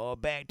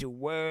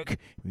work,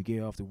 we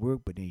get off to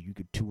work. But then you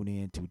can tune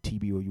in to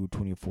TBOU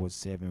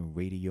 24/7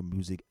 radio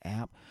music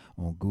app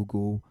on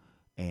Google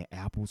and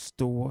Apple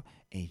Store,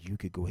 and you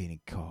could go ahead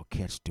and call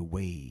Catch the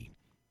Wave.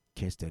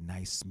 Catch the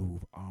nice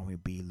smooth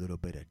R&B, a little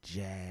bit of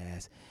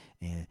jazz,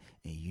 and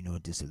you know,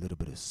 just a little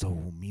bit of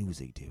soul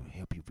music to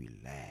help you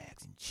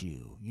relax and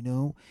chill, you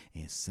know.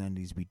 And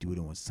Sundays we do it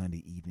on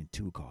Sunday evening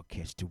too, called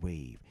Catch the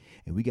Wave.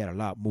 And we got a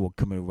lot more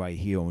coming right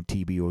here on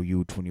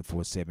TBOU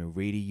 24/7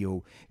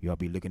 radio. Y'all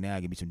be looking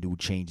out, give me some new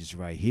changes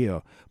right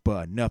here.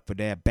 But enough of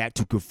that. Back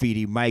to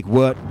Grffiti Mike.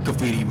 What?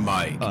 Grffiti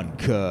Mike.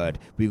 UnCut.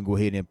 We can go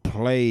ahead and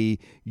play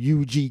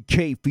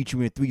UGK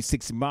featuring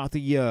 3-6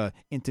 Mafia,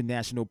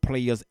 International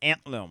Players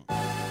Anthem.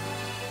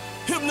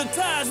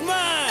 Hypnotize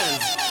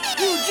minds,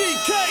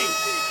 UGK,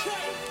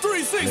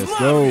 3-6 Let's Mafia.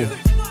 go.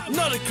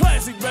 Another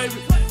classic, baby.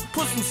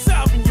 Put some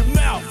south in your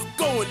mouth,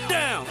 going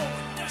down.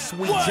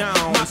 Sweet What?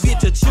 Jones. My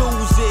bitch a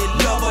choose it,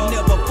 lover,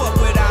 never fuck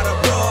without a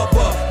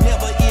rubber.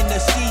 Never in the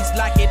sheets,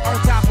 like it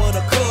on top of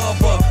the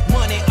cover.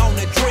 Money on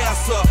the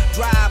dresser,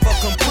 drive a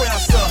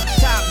compressor.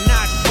 Top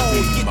notch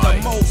hoes, get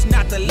the most,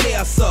 not the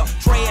lesser.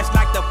 Trash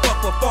like the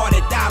fuck for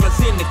 $40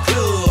 in the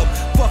club.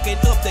 Fucking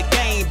up the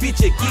game,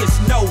 bitch, it gets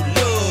no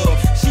love.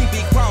 She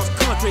be cross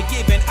country,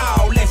 giving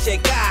all that she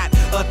got.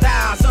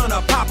 1,000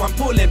 a pop, I'm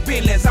pulling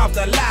billions off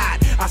the lot.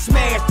 I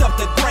smashed up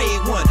the gray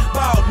one,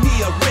 bought me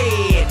a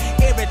red.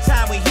 Every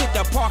time we hit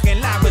the parking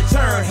lot,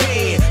 return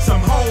head.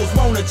 Some hoes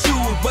wanna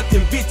choose, but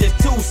them bitches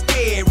too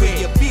scary.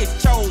 Your bitch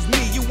chose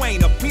me, you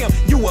ain't a pimp,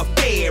 you a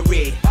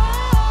fairy.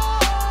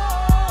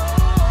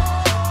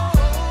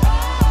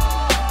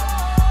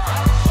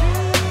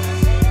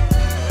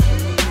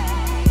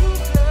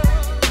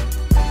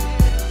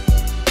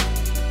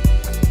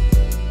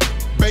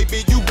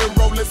 Baby, you been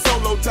rolling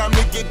solo, time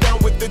to get down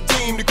with the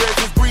team. The grass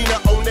is greener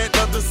on that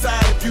other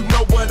side. If you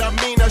know what I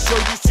mean, I show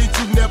you shit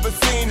you never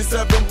seen. The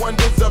 7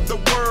 wonders of the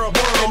world.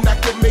 And I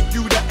can make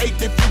you the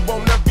 8th if you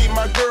wanna be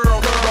my girl.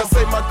 When I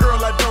say my girl,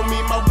 I don't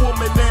mean my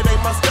woman, that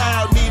ain't my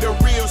style. Need a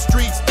real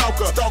street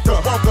stalker to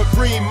walk a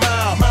green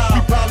mile.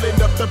 We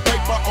piling up the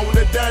paper on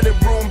the dining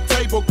room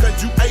table, cause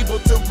you able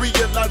to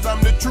realize I'm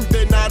the truth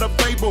and not a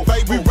fable.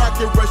 We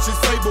rockin' Russian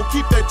Sable,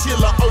 keep that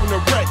chiller on the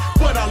rack.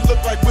 What I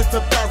look like with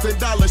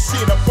 $1,000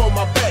 shit up on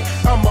my back.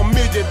 I'm $1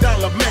 million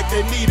Mac,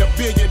 they need $1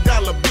 billion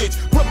bitch.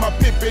 Put my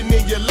pimpin'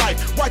 in your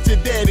life, watch your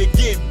daddy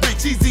get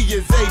rich. Easy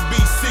as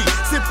ABC,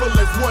 simple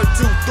as 1,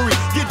 2, 3.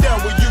 Get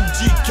down with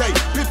UGK,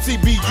 Pimp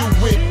TBU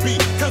with B.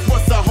 Cause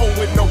what's a hoe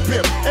with no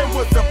pimp, and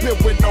what's a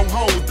pimp with no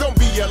hoes? Don't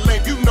be a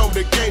lame, you know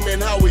the game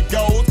and how it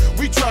goes.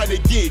 We try to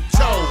get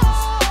chose.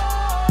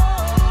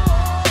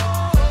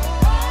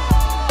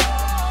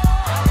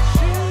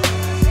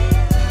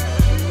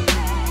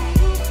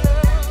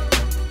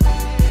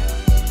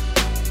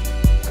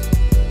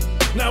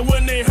 Now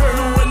when they heard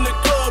her in the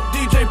club,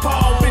 DJ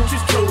Paul,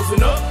 bitches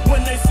chosen up.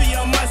 When they see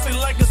I'm icy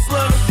like a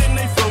slug, then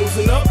they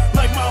frozen up.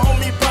 Like my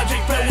homie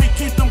Project Pat, we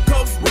keep them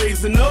cups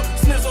raising up.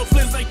 Snizzle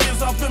fliz like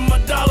this off in my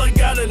dollar,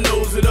 gotta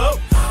nose it up.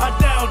 I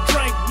down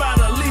drank by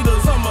the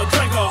liters, I'm a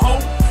drinker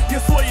hoe. You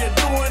swear you're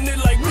doing it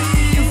like me,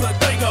 you's a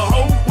thinker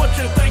hoe. What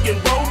you thinking,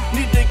 bro?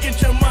 Need to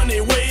get your money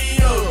way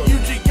up.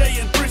 UGK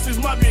and 3-6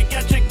 Mafia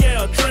got your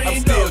gal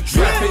trained I'm up.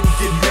 still trapping,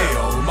 get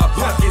mail. My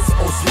pockets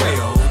on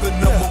swell. The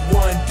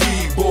 #1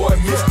 D-boy,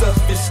 Mr.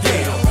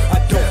 Scale. I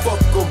don't fuck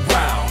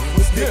around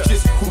with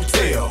snitches who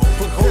tell.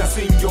 Put holes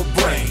in your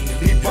brain,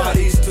 need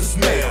bodies to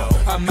smell.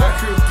 I'm out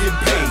here getting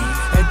paid,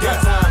 and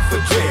got time for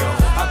jail.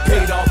 I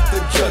paid off the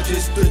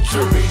judges, the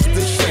juries,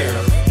 the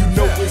sheriff. You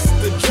know it's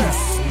the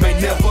juice, may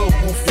never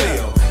will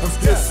fail. I'm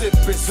still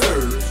sipping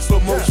serve, slow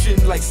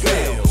motion like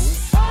snails.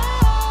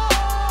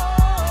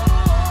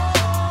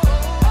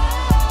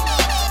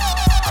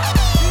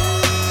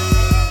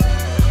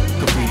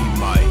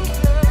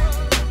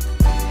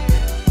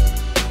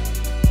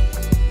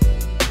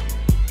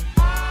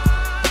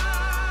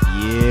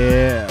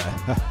 Yeah,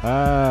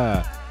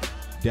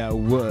 that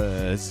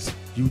was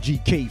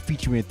UGK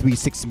featuring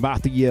 3-6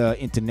 Mafia,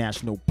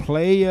 International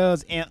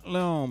Players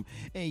Anthem.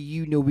 And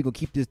you know we're going to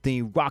keep this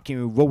thing rocking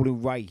and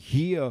rolling right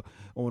here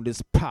on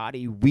this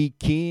party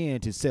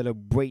weekend to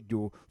celebrate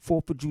your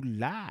 4th of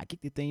July.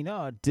 Get the thing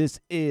up. This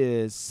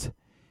is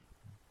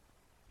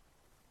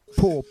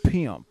Poor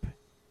Pimp.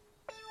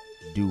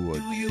 Do or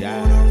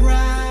die.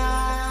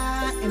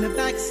 Ride in the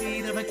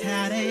backseat of a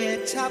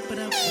caddy, chop it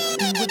up,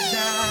 do or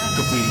die.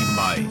 Grffiti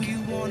Mike. You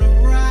wanna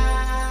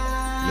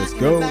ride Let's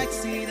go. in the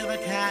backseat of a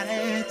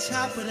caddy,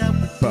 chop it up,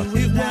 do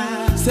or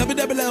die. 7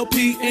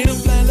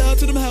 LPM, flying love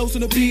to them house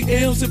in the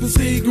BM, sipping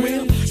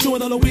cigarette,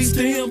 showing all the weak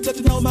stem,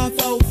 touching on my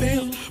phone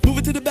film.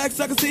 Moving to the back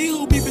so I can see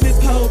who beeping this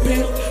pole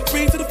pimp.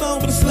 Bring to the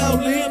phone with a slow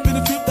limp, in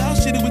a trip out,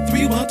 shit it with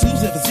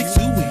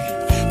 312-762 win.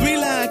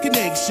 3-line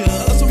connection,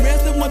 some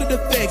rest that wanted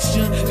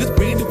affection. Let's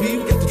bring the beat,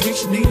 we got the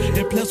drinks you need,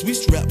 and plus we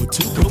strapped with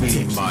 2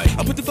 protections.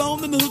 I put the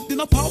phone in the hook, then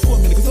I pause for a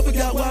minute, cause I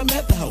forgot why I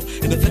met the hoe.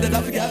 And the fact that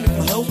I forgot if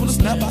my hoes wanna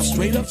snap, I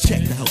straight up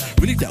check the hoe.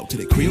 Really dope to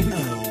the crib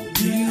now.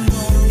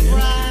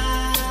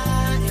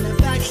 Ride in the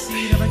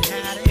backseat of a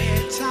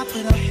caddy, chop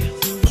it up,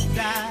 do or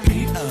die.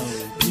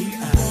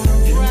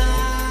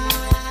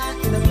 Ride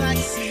in the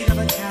backseat of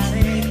a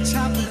caddy,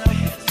 chop it up,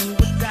 do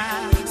or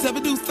die.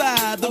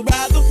 725, the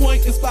ride, the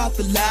point is 5. about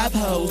the live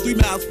hoes, 3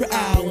 miles per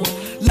hour.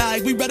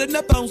 Like we running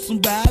up on some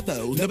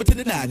rivals. Never to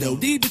deny, no,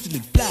 these bitches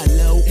live fly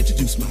low.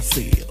 Introduce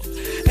myself.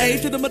 A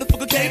to the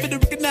motherfucker came and to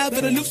recognize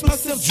that I lose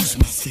myself, juice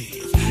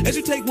myself. As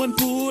you take one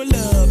pull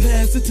up,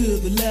 pass it to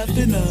the left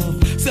and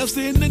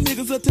self-centered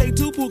niggas will take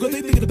 2 pull, cause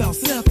they thinking about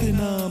self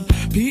and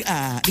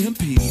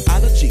P-I-M-P,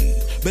 ology.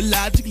 But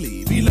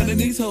logically, be learning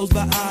these hoes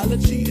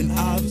biology and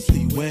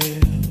obviously, well.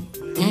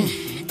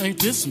 Ain't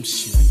this some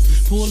shit?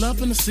 Pull up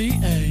in the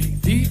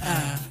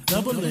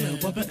C-A-D-I-double-L,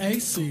 bumpin'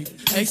 AC.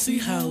 AC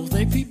hoes,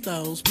 they peep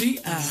those,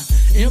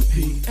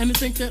 P-I-M-P. And they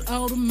think that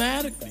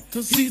automatically,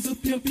 cause he's a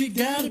pimp, he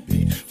gotta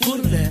be full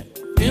of that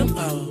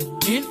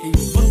M-O-N-E.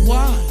 But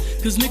why?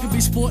 Cause nigga be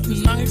sporting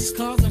nice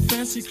cars and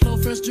fancy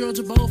clothes, fresh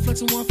Georgia bowl,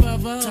 flexing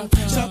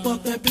 150. Chop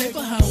up that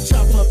paper house,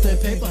 chop up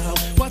that paper house.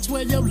 Watch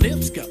where your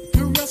lips go,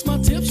 caress my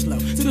tips slow,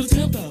 to the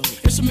tempo,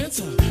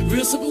 instrumental.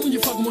 Real simple when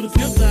you fucking with a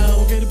pimp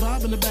though. Okay, the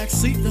bob in the back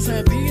seat, that's how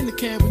it be in the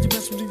cab when you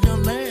mess with the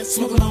young lads.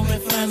 Smoking on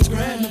that finest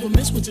grad, never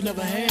miss what you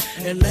never had.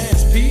 At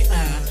last,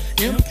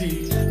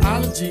 P-I-M-P,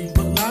 ology,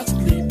 but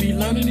logically, be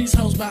learning these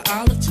hoes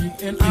biology,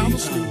 and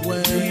obviously,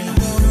 well. Do you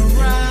wanna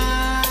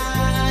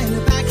ride in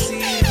the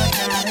backseat of a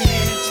Cadillac,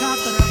 chop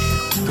it up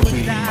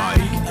with that?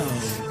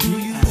 Do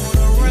you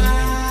wanna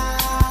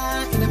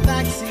ride in the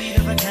backseat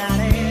of a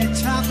Cadillac,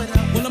 chop it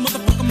up? Well, a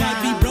motherfucker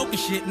might be broke and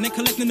shit, and they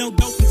collecting no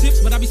dope and tips,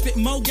 but I be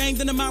spitting more game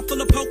than a mouth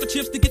full of poker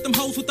chips to get them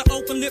hoes with the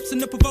open lips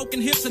and the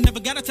provoking hips. I never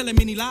gotta tell them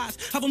any lies.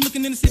 Have them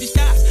looking in the city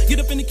skies. Get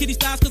up in the kitty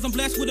styles, cause I'm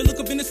blessed with a look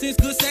of innocence,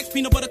 good sex,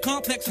 peanut butter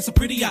complex, that's a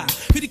pretty eye.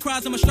 Pity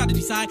cries on my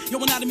strategy side. Yo,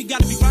 one out of me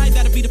gotta be right,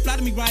 that'll be the flat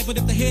of me right. But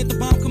if the head, the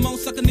bomb, come on,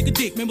 suck a nigga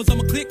dick. Members on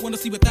my click, wanna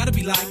see what that'll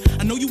be like.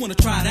 I know you wanna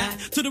try that,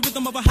 to the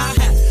rhythm of a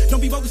hi-hat.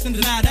 Don't be bogus and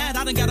deny that.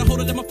 I done got a hold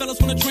of them, my fellas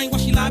wanna train while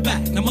she lie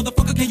back. Now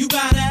motherfucker, can you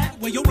buy that?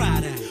 Where you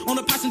ride at? On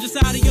the passenger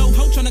side of yo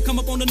ho, tryna come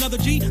up on another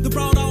G. The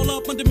broad all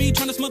up under me,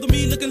 tryna smother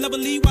me, looking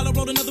lovely while I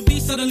roll another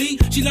beat. Suddenly,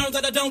 she learned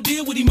that I don't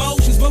deal with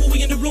emotions. When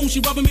we in the room,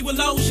 she rubbing me with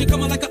lotion,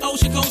 coming like an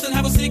ocean coast and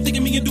have a sick,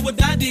 thinking me and do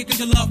what I did, cause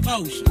you love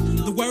potion.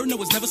 The word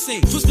no, it's never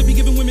said. Twister be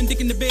giving women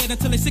dick in the bed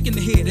until they sick in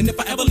the head. And if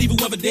I ever leave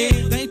whoever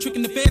dead, they ain't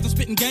tricking the feds. I'm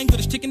spitting gang with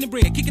a chicken and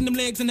bread, kicking them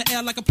legs in the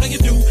air like a player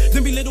do.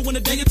 Then be little in a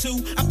day or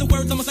two.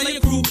 Afterwards, I'ma say a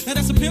crew. Now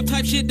that's a pimp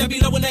type shit that be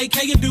low in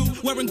AK and do.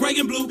 Wearing gray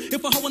and blue.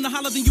 If a hoe in the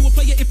holler, then you a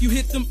player if you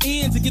hit them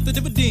ends and get the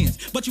dividends.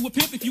 But you a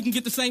pimp if you can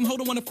get the same hoe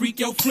to wanna freak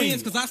your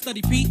friends. Cause I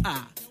study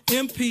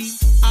P-I-M-P,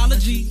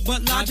 ology,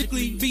 but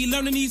logically be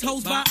learning these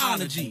hoes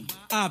biology.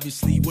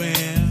 Obviously, well,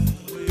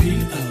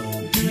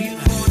 P-O. Do you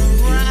wanna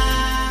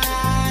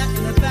ride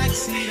in the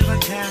backseat of a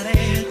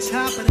Cadillac,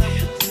 chop it up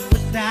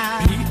with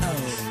that?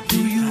 Do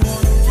you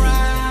wanna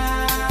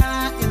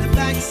ride in the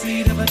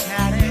backseat of a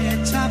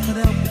Cadillac, chop it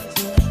up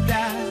with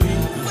that?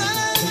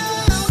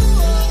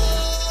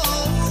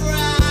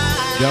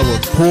 That was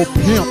Poor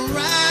Pimp,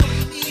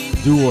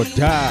 Do or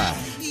Die.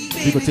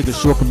 We're going to take a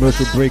short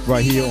commercial break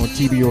right here on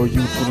TBOU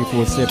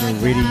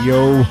 24/7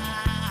 Radio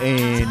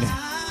and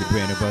the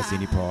Brand of Us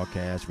Indie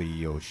Podcast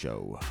Radio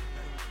Show.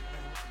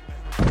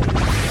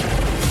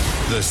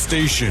 The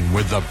station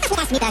with the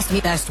best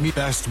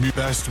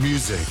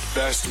music.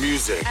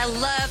 I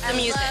love the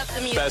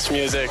music. Best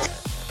music.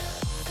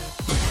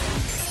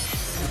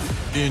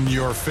 In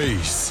your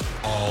face,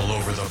 all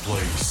over the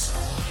place.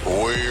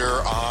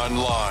 We're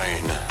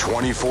online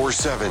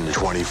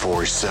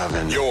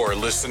 24/7. You're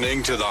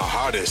listening to the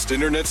hottest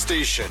internet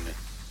station.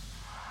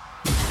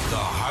 The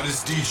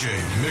hottest DJ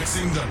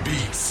mixing the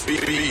beats.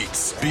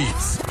 Beats.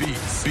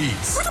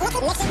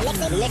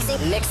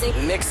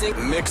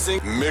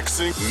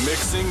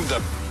 Mixing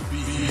the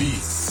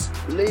beats.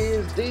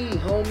 Liz D,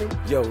 homie.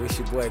 Yo, it's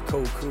your boy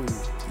Cole Cool.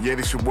 Yeah,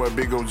 this your boy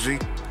Big OG.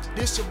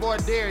 This your boy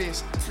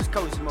Darius. This is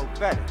Coach Mo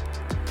Better.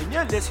 And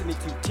you're listening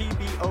to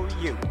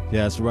TBOU.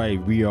 That's right.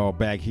 We are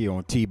back here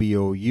on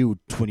TBOU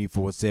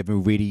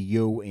 24/7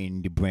 Radio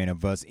and the Brand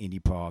of Us Indie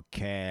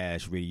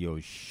Podcast Radio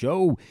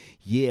Show.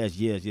 Yes.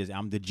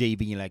 I'm the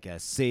JV, and like I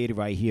said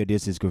right here,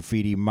 this is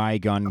Grffiti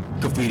Mike on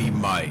Grffiti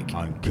Mike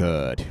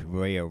UnCut.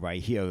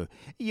 Right here.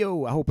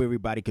 Yo, I hope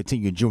everybody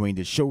continue enjoying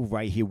the show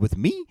right here with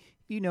me.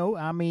 You know,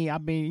 we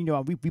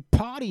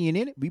partying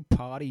in it. We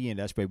partying.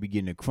 That's right. We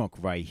getting the crunk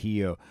right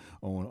here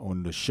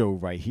on the show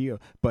right here.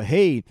 But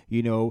hey,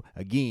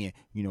 again,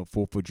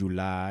 4th of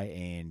July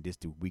and this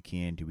the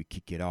weekend, do we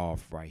kick it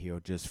off right here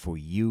just for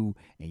you.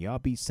 And y'all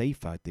be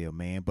safe out there,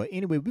 man. But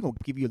anyway, we're going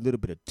to give you a little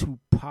bit of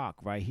Tupac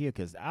right here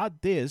because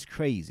out there is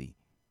crazy.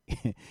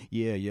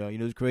 Yeah,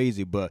 it's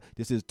crazy. But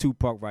this is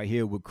Tupac right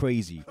here with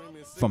Crazy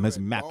from his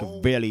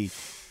Machiavelli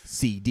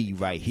CD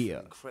right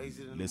here.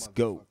 Let's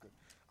go.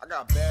 I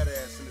got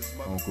badass in this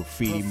on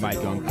Grffiti Mike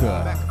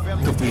UnCut.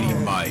 Grffiti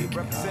Mike.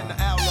 Represent the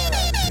outlaw.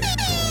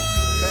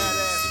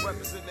 Badass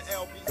represent the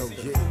LBC. What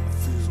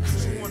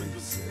you wanna do? You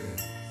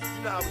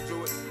know how we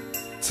do it.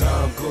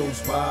 Time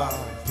goes by,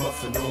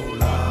 puffing on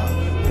loud,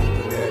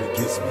 hoping that it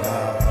gets me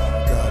high.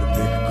 Got a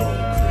nigga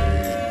going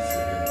crazy.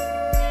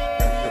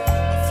 I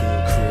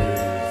feel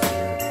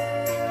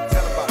crazy.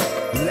 Tell about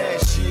it.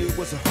 Last year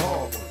was a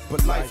hard one,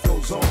 but life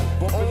goes on.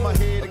 Bumping my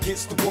head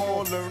against the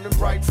wall, learning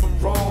right from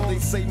wrong. They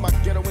say my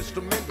ghetto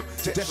instrumental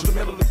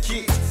detrimental to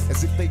kids,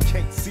 as if they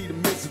can't see the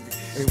misery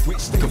in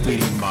which they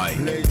live.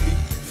 Blame me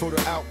for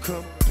the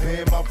outcome,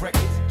 paying my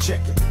record, check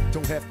it.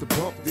 Don't have to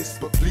bump this,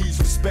 but please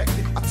respect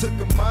it. I took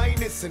a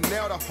minus, and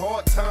now the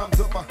hard times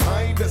are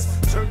behind us.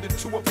 Turned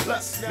into a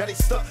plus, now they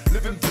stuck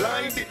living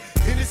blinded.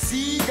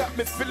 Hennessy got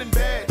me feeling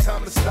bad,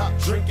 time to stop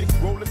drinking.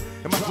 Rolling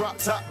in my drop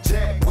top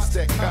Jag, what's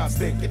that cop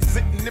thinking?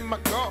 Sitting in my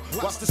car,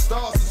 watch the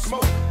stars and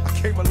smoke. I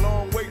came a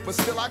long way, but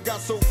still I got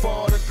so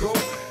far to go.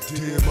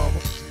 Dear mama,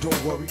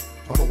 don't worry,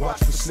 I'ma watch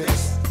for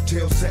snakes.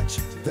 Tell Satch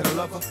that I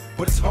love her,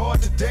 but it's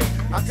hard today.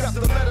 I got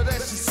the letter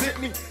that she sent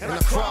me, and I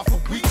cried for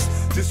weeks.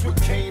 This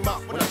what came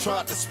out when I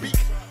tried to speak.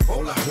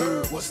 All I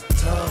heard was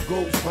time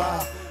goes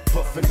by,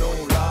 puffing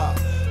on lie,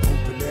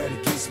 hoping that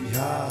it gets me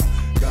high.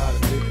 Got a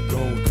nigga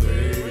going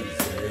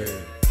crazy.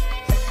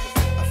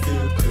 I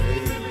feel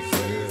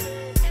crazy.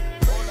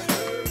 All I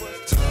heard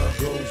was time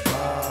goes by,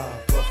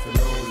 puffing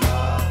on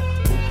lie,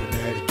 hoping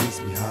that it gets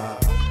me high.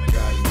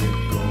 Got a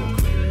nigga going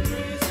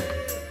crazy.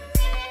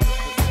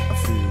 I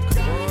feel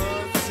crazy.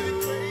 1,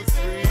 2, 3,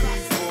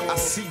 4. I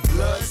see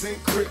Bloods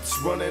and Crips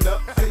running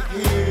up the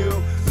hill,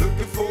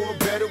 looking for a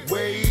better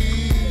way.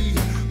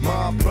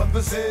 My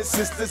brothers and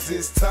sisters,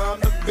 it's time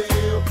to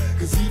build,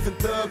 cause even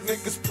thug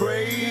niggas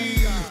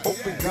pray.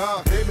 Open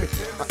God, baby,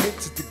 I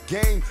entered the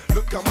game,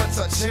 look how much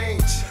I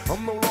changed.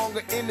 I'm no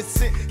longer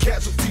innocent,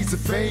 casualties of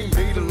fame.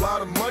 Made a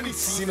lot of money,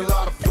 seen a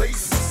lot of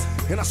places,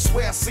 and I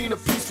swear I seen a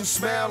peaceful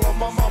smile on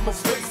my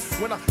mama's face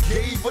when I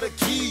gave her the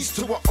keys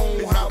to her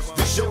own house.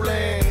 This your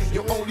land,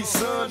 your only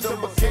son done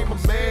became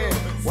a man.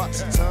 Watch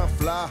the time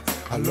fly,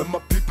 I love my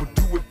people,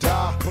 do or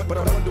die, but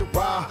I wonder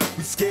why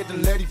we scared to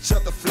let each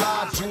other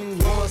fly. June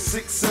 1,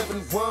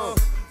 671,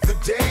 the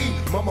day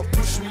mama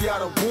pushed me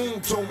out of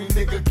womb, told me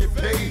nigga get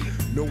paid.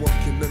 No one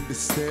can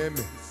understand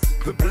me.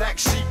 The black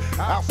sheep,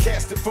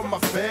 outcasted from my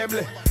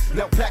family.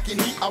 Now packing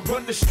heat, I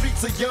run the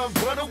streets, a young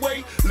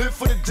runaway, live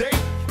for the day.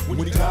 When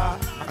he died,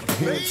 I can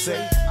hear him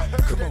say,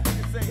 come on.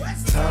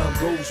 Time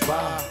goes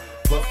by,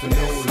 buffing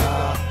no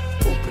lie,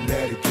 hoping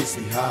that it gets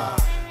me high.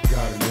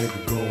 Got a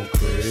nigga going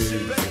crazy.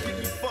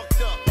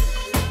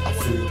 I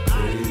feel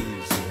crazy.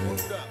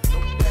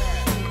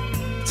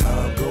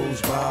 Time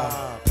goes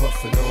by,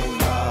 puffing no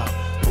lie,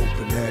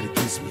 hoping that it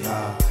gets me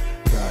high.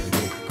 Got a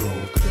nigga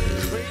going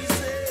crazy.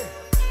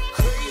 I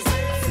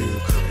feel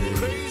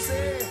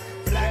crazy.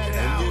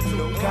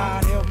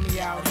 God help me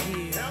out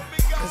here,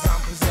 cause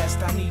I'm possessed.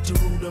 I need your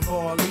root of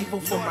all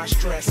evil for my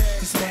stress.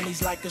 This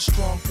money's like a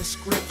strong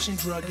prescription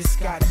drug. It's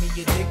got me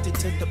addicted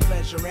to the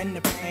pleasure and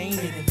the pain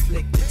it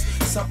inflicted.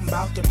 Something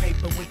about the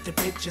paper with the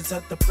pictures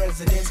of the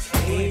president's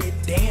head.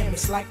 Damn,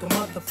 it's like a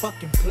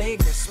motherfucking plague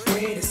that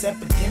spread. It's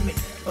epidemic,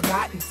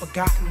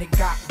 forgotten, it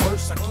got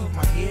worse. I keep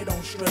my head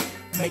on straight,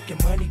 making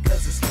money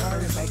cause it's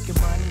current. Making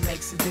money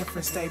makes a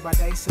difference day by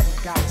day, so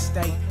we gotta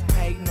stay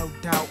paid, no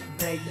doubt,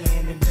 day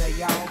in and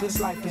day out. This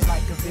life is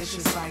like a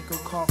vicious cycle,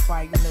 called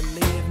fighting to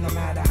live. No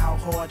matter how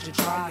hard you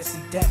try, you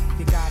see death,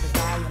 you gotta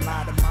die. A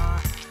lot of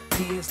mine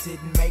peers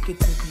didn't make it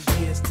to the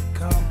years to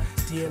come.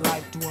 Dear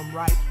life, do them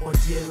right, or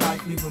dear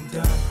life, leave them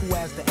done. Who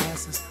has the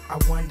answers? I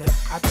wonder.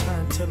 I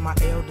turn to my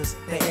elders,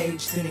 they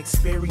aged in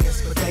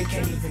experience, but they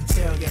can't even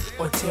tell you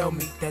or tell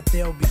me that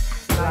they'll be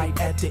light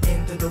at the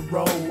end of the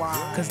road.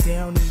 Cause they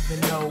don't even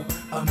know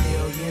a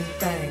million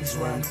things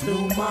run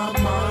through my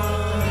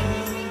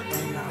mind.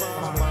 And I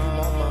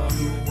find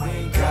you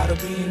ain't gotta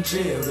be in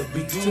jail to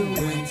be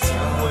doing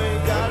time. You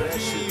ain't gotta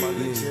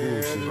be in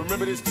jail.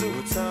 Remember this too.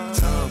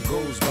 Time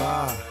goes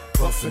by,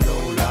 puffing no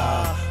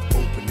lie,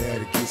 hoping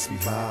that it gets me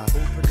high.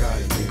 Got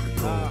a nigga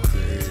going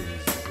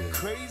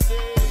crazy.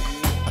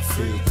 I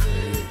feel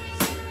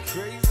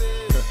crazy.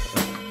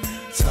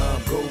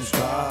 Time goes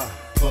by,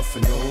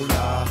 puffing no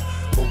lie,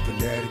 hoping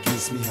that it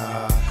gets me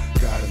high.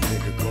 Got a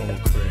nigga going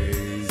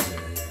crazy.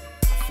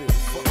 I feel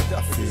fucked up.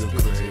 I feel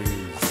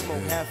crazy. I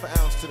smoke half an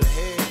ounce to the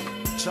head,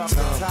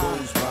 chocolate tie,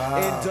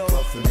 Indo,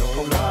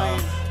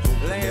 Hawaiian,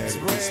 lamb's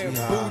bread,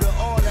 Buddha,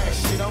 all that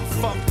shit. I'm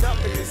fucked up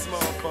in this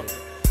motherfucker.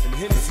 And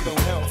Hennessy don't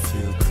help.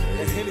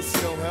 And Hennessy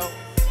don't help.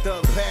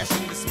 Thug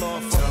passion in this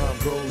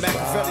motherfucker.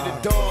 Machiavelli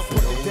the dawn,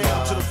 put it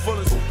down to the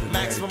fullest.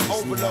 Maximum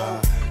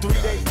overload.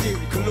 3-day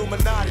theory,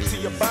 Illuminati to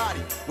your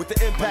body. With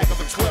the impact of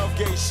a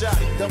 12-gauge shot.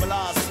 Double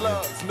R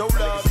slugs, no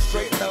love,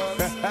 straight love.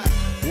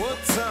 One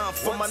time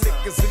for my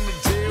niggas in the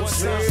jail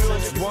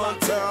cells. One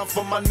time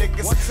for my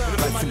niggas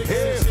life in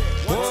hell.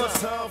 One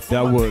time for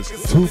that was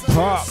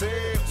Tupac.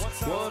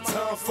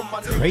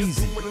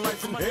 Crazy.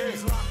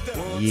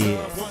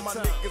 Yeah.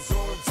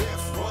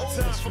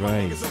 That's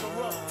right.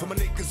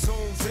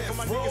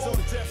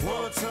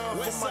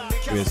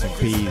 Rest in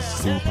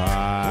peace,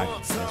 Tupac.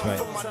 That's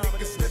right.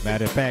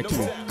 Matter of fact,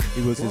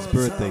 it was his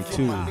birthday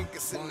too,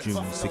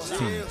 June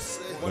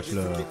 16th. Much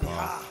love,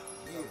 Pac.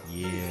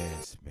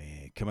 Yes,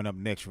 man. Coming up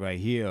next right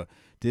here,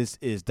 this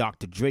is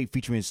Dr. Dre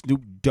featuring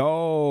Snoop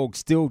Dogg.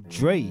 Still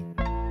Dre.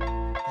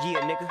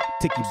 Yeah, nigga.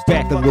 Take you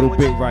back a little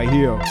bit right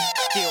here.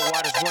 Still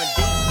waters run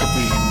deep.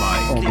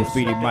 On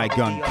Grffiti Mic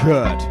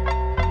UnCut.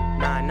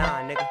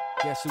 Nah, nigga.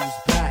 Guess who's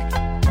back?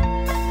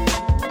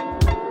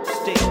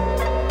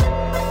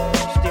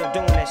 Still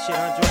shit,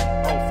 Andre?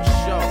 Oh, for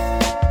sure.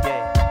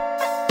 Yeah.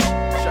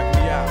 Check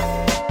me out.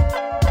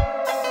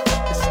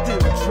 It's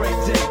still Dre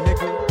Day,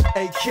 nigga.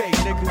 AK,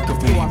 nigga.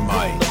 Graffiti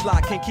Mike. The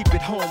block can't keep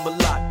it home a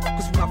lot.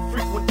 Cause when I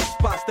frequent the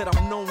spots that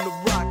I'm known to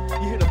rock,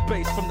 you hear the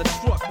bass from the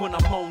truck when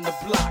I'm on the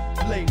block.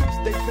 Ladies,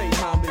 they pay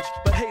homage,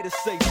 but haters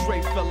say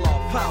Dre fell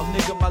off. Pow,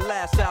 nigga, my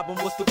last album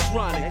was The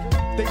Chronic.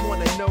 They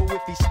wanna know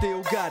if he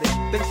still got it.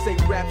 They say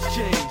raps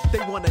changed. They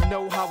wanna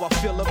know how I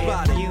feel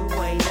about it. You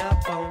ain't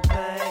up on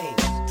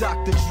things.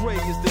 Dr. Dre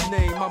is the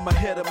name, I'm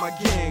ahead of my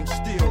game.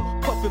 Still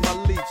puffin' my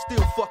leaf,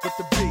 still fuck with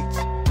the beats.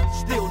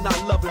 Still not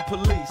loving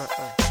police.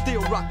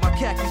 Still rock my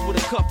khakis with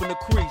a cuff and a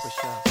crease.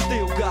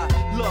 Still got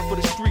love for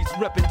the streets,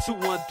 reppin'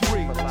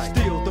 213.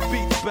 Still the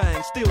beats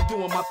bang, still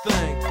doing my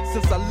thing.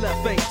 Since I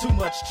left, ain't too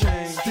much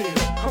change. Still,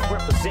 I'm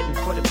representing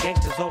for the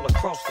gangsters all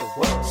across the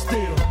world.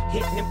 Still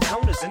hitting them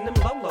corners and them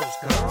lolos,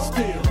 girl.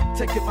 Still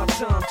taking my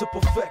time to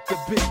perfect the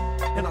beat.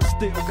 And I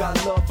still got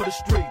love for the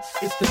streets.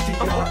 It's the D.R.E.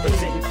 I'm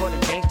representing for the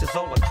gangsters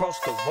all across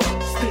the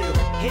world. Still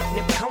hitting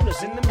them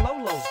corners and them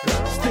lolos,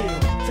 girl. Still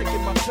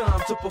taking my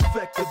time to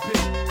perfect the beat.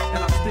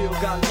 And I still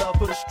got love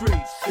for the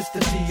streets. It's the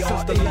D.R.E.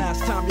 Since the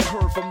last time you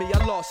heard from me,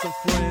 I lost some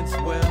friends.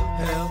 Well,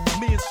 hell,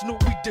 me and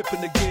Snoop, we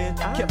dipping again.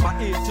 Kept my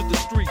ear to the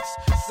streets.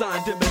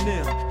 Signed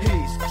Eminem.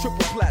 He's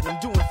triple platinum,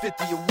 doing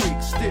 50 a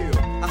week. Still,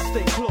 I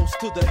stay close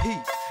to the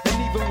heat. And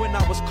even when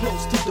I was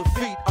close to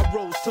defeat, I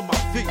rose to my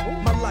feet.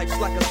 My life's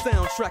like a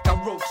soundtrack, I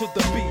wrote to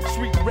the beat.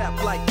 Street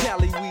rap like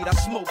Cali weed, I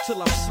smoke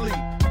till I'm sleep.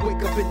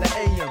 Wake up in the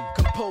AM,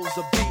 compose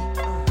a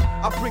beat.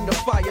 I bring the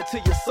fire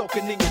till you're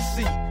soaking in your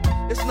seat.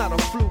 It's not a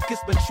fluke,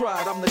 it's been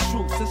tried, I'm the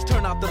truth. Since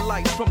turn out the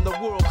lights from the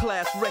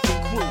world-class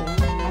wrecking crew,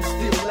 I'm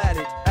still at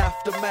it,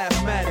 after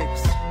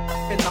mathematics.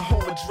 In the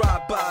home of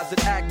drive-bys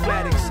and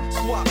acmatics.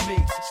 Swap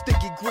meets,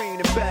 sticky green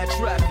and bad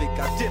traffic.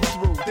 I dip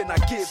through, then I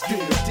give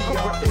you the D.R.E.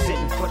 I'm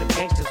representing for the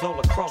gangsters all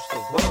across the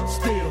world.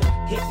 Still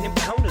hitting them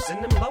corners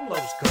and them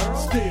lolos, girl.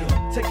 Still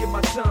taking my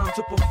time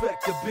to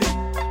perfect the beat.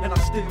 And I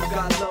still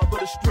got love for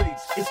the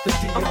streets. It's the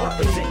D.R.E. I'm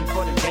representing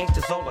for the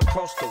gangsters all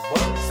across the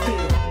world.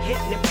 Still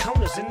hitting them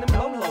corners and them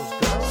lolos,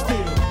 girl.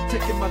 Still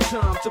taking my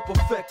time to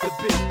perfect the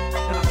beat.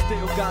 And I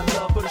still got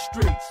love for the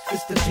streets.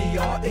 It's the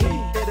D.R.E.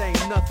 It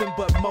ain't nothing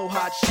but mo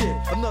hot shit.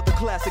 Another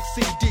classic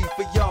CD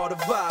for y'all to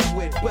vibe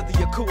with. Whether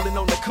you're coolin'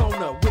 on the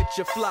corner with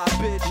your fly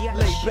bitch,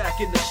 lay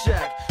back in the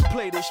shack,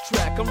 play this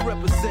track. I'm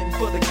representing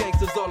for the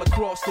gangsters all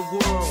across the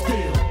world.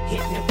 Still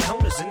hitting them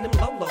corners and them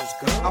lolos,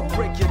 girl. I'll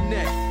break your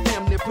neck,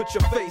 damn near put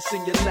your face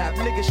in your lap.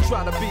 Niggas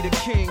try to be the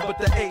king, but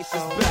the ace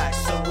is back.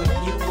 So if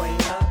you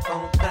ain't up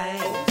on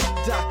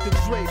things, Dr.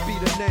 Dre be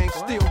the name,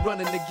 still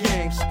running the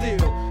game,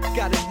 still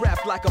got it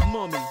wrapped like a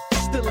mummy.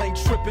 Still ain't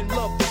tripping,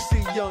 love to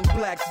see young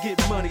blacks get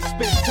money.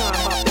 Spend time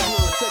out the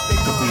hood, take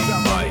their guns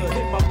out my hood.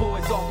 Hit my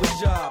boys off with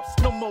jobs,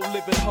 no more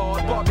living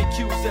hard.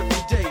 Barbecues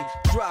every day,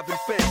 driving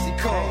fancy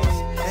cars.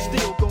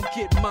 Still gon'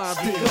 get mine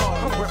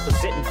regardless. I'm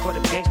representing for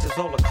the gangsters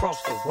all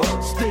across the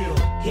world. Still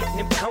hitting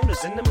them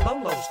corners and them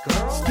lolos,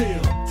 girl.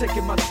 Still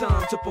taking my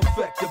time to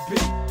perfect the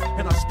beat.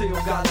 And I still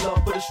got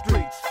love for the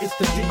streets. It's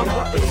the D.R.E. I'm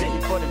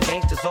representing for the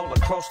gangsters all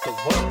across the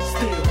world.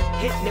 Still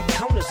hitting them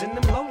corners and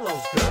them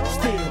lolos, girl.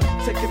 Still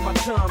taking my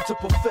time to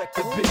perfect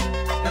the beat.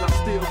 And I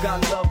still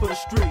got love for the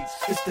streets.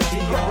 It's the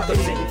D.R.E. I'm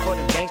representing for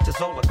the gangsters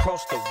all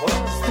across the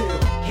world. Still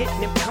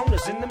hitting them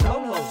corners and them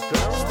lolos,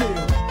 girl.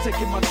 Still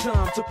taking my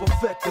time to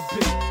perfect the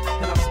beat.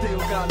 And I still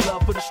got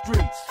love for the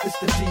streets. It's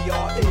the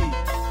D.R.E.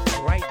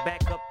 Right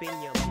back up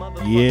in your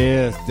mother.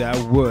 Yes, that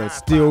was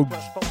still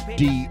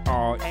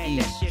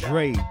D.R.E.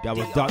 Dre. That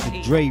was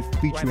Dr. Dre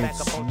featuring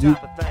Snoop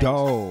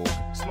Dogg.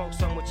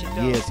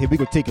 Yes, here we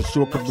gonna take a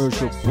short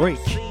commercial break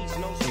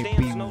and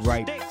be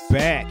right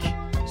back.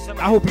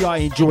 I hope y'all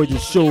enjoyed the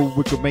show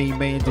with your main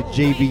man, the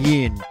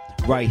JVN,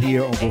 right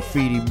here on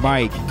Graffiti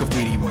Mike.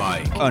 Graffiti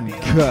Mike.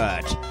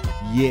 Uncut.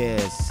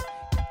 Yes,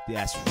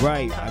 that's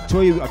right. I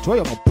told you I'm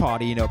gonna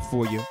partying up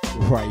for you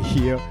right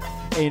here.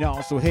 And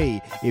also,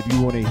 hey, if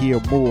you want to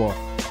hear more,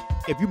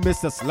 if you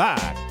missed us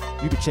live,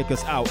 you can check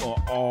us out on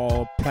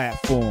all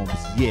platforms.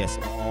 Yes,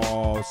 on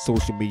all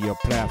social media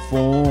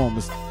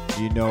platforms.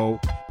 You know,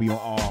 we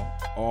on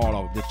all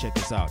of them. Check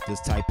us out.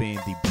 Just type in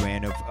the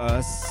Brand of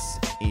Us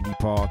Indie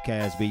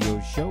Podcast Video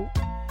Show,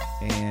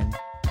 and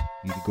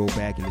you can go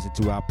back and listen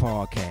to our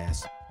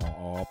podcast on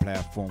all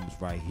platforms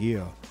right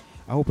here.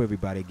 I hope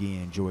everybody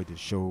again enjoyed the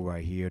show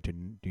right here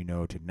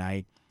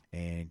tonight,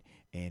 and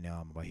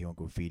right here on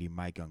Graffiti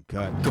Mike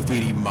Uncut.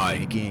 Graffiti Mike.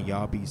 And again,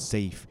 y'all be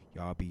safe.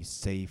 Y'all be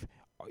safe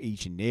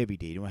each and every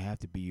day. You don't have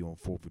to be on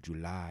 4th of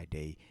July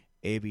Day.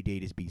 Every day,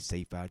 just be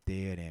safe out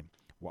there and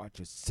watch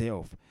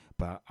yourself.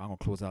 But I'm going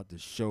to close out the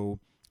show.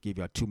 Give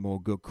y'all 2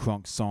 more good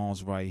crunk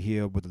songs right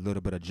here with a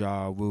little bit of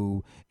Ja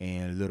Rule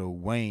and Lil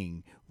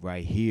Wayne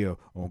right here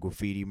on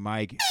Graffiti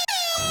Mike.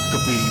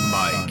 Graffiti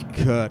Mike.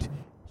 Uncut.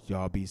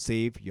 Y'all be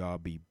safe. Y'all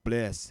be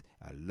blessed.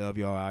 I love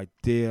y'all out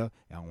there.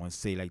 I want to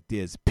say like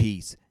this.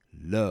 Peace,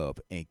 love,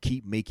 and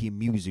keep making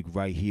music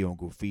right here on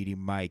Graffiti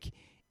Mike,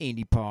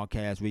 Indie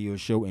Podcast Radio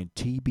Show, and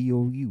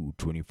TBOU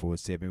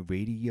 24/7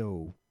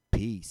 Radio.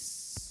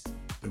 Peace.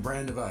 The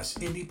Brand of Us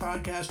Indie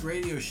Podcast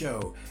Radio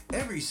Show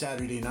every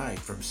Saturday night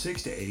from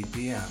 6 to 8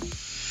 p.m.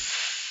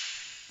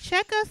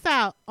 Check us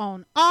out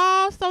on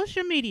all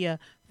social media,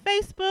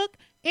 Facebook,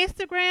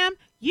 Instagram,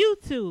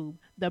 YouTube.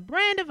 The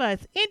Brand of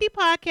Us Indie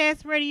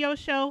Podcast Radio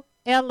Show,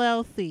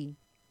 LLC.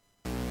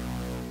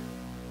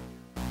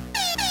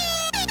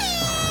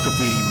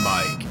 Graffiti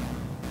Mike.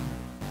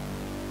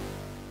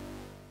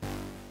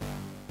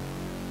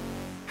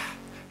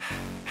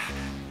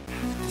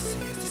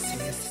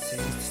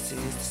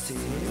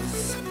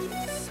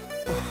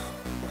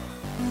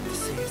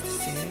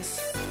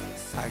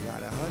 I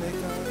got 100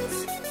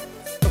 guns.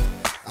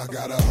 I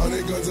got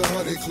 100 guns,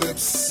 100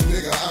 clips.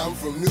 Nigga, I'm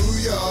from New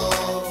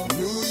York,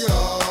 New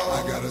York.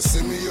 I got a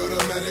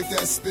semi-automatic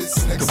that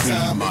spits next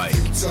time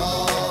in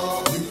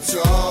Utah,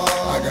 Utah.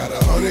 I got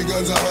 100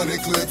 guns,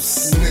 100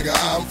 clips. Nigga,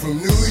 I'm from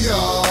New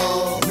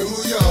York,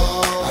 New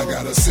York. I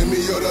got a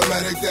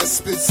semi-automatic that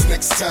spits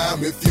next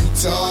time if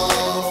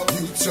Utah,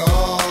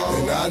 Utah.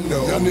 And I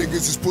know y'all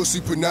niggas is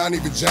pussy, punani,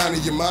 vagina.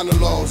 Your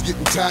monologues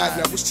getting tired.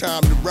 Now it's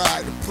time to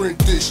ride. To print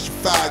this, you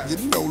fired. You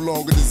no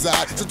longer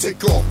desire. So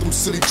take off them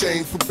silly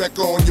chains, put back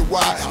on your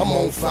wire. I'm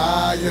on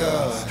fire.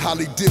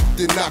 Holly dipped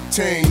in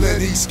octane.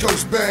 Let East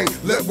Coast bang,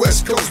 let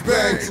West Coast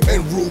bang.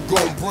 And Rule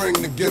gon' bring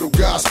the ghetto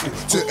gospel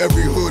to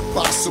every hood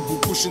possible.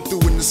 Pushing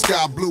through in the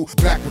sky blue.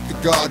 Back with the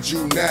guard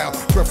you now.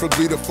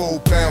 Preferably the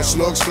 4-pound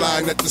slugs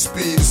flying at the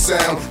speed of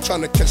sound.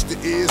 Trying to catch the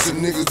ears of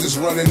niggas that's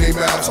running their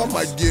mouths. I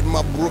might get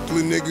my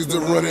Brooklyn niggas to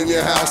run in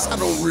your house. I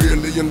don't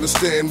really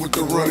understand what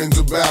the running's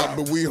about.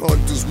 But we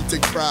hunters, we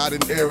take pride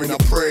in airing our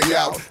prey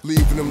out.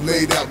 Leaving them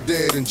laid out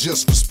dead and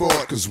just for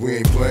sport. Cause we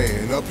ain't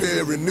playing up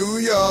here in New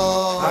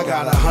York. I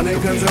got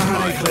 100 guns,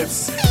 100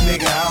 clips.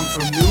 Nigga, I'm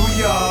from New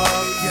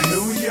York,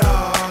 New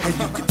York. And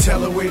you can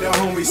tell the way the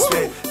homies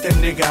spit. That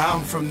nigga,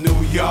 I'm from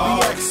New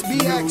York,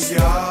 New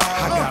York.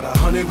 I got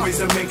 100 ways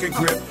to make a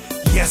grip.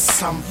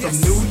 Yes, I'm from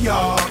New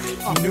York,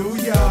 New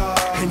York.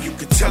 And you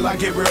can tell I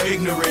get real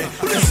ignorant.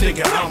 Cause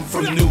nigga, I'm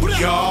from New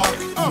York,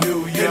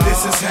 New York. And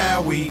this is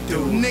how we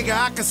do. Nigga,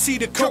 I can see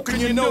the coke in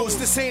your nose.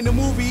 This ain't a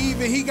movie,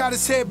 even he got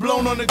his head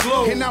blown on the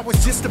globe. And I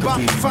was just about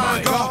to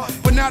find God.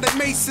 But now that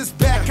Mace is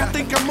back, I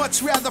think I'd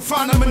much rather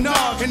find a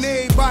Menard. And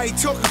everybody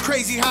talking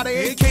crazy how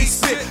they AK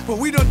spit. But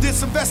we done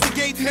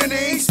disinvestigating and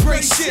they ain't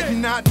spray shit.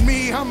 Not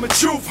me, I'm a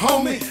truth,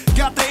 homie.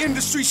 Got the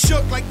industry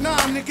shook like, nah,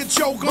 nigga,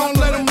 Joe gon'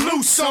 let him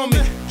loose on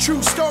me.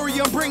 True story,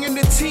 I'm bringing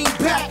the team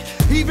back.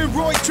 Even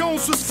Roy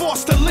Jones was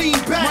forced to lean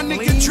back. My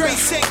nigga Dre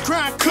said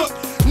grind cook.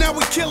 Now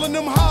we killing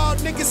them hard.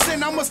 Niggas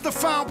saying I must have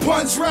found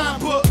Pun's rhyme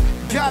book.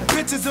 Got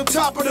bitches on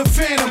top of the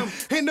Phantom.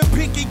 And the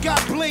pinky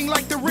got bling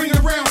like the ring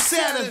around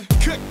Saturn.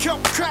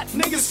 Cook, crack,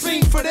 niggas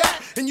fiend for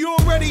that. And you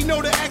already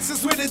know the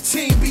X's where the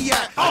team be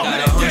at. I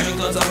got 100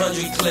 guns,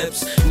 100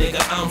 clips.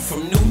 Nigga, I'm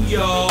from New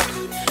York,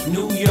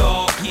 New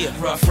York. Yeah,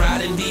 rough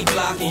riding,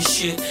 D-block and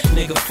shit.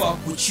 Nigga, fuck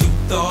what you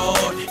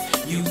thought.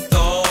 You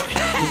thought.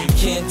 You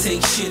can't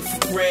take shit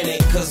for granted,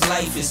 cause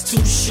life is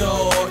too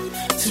short,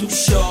 too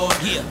short.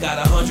 Yeah, got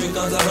 100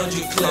 guns,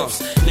 100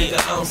 clips. Nigga,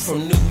 I'm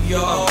from New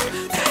York.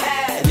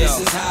 This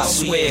is how I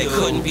swear it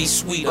couldn't be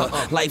sweeter.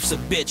 Life's a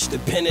bitch,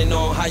 depending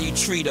on how you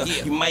treat her.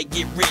 You might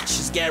get rich,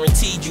 it's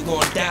guaranteed you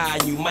gon' die.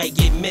 And you might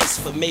get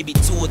missed for maybe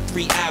 2 or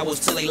 3 hours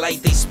till they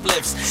light they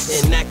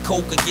spliffs. And that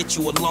coke will get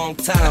you a long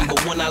time.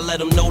 But when I let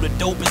them know the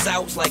dope is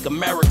out, it's like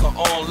America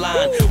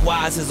Online.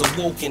 Wise is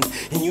awoken.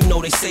 And you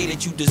know they say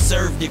that you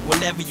deserved it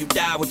whenever you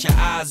die with your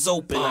eyes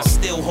open. I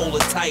still hold a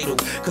title,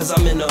 cause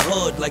I'm in the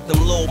hood like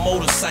them little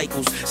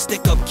motorcycles.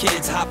 Stick up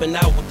kids hopping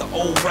out with the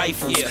old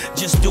rifles.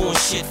 Just doing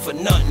shit for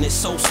nothing, it's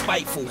so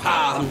spiteful.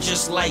 I'm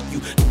just like you.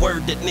 The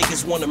word that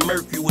niggas wanna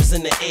murk you is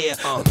in the air.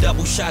 A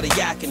double shot of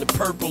yak and the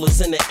purple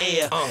is in the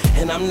air.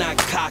 And I'm not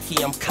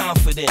cocky, I'm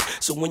confident.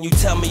 So when you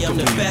tell me I'm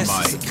the best,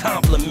 it's a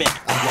compliment.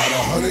 I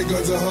got 100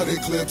 guns,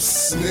 100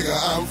 clips. Nigga,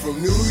 I'm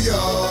from New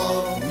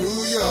York,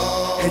 New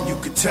York. And you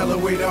can tell the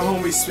way the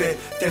homies spit.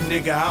 That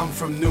nigga, I'm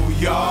from New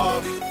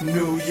York,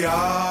 New York.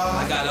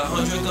 I got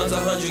 100 guns,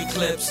 100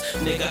 clips.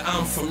 Nigga,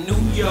 I'm from New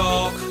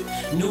York,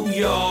 New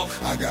York.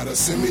 I got a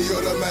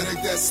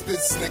semi-automatic that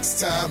spits next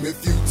time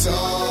if you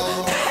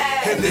talk.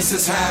 And this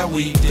is how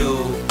we do.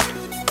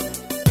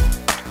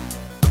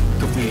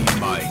 Graffiti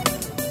Mike.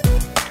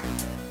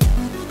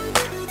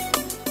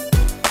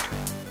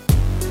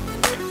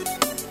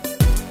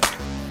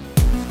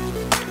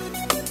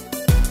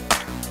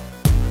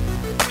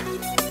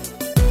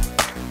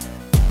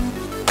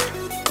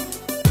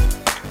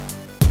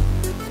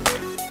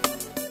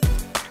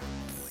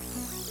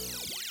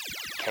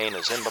 Kane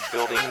is in the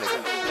building.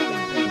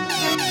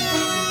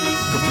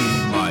 Graffiti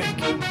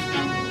Mike.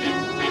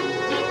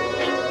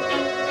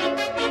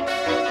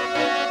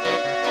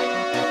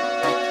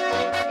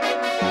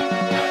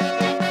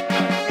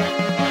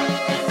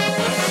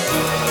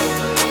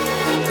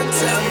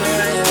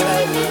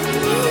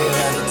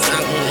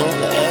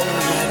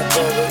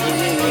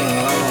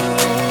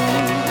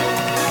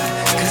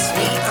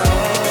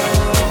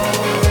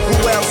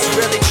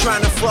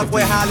 tryna fuck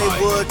with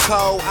Hollywood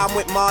Cole. I'm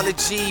with Marley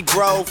G,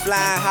 bro.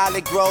 Flying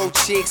Holly Grove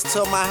chicks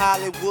to my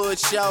Hollywood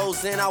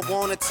shows. And I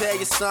wanna tell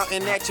you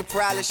something that you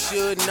probably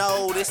should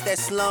know. This that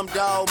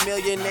Slumdog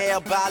Millionaire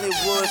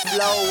Bollywood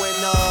flow.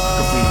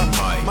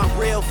 And my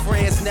real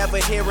friends never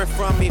hearing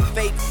from me.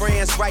 Fake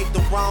friends write the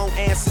wrong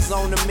answers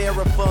on the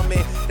mirror for me.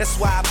 That's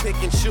why I pick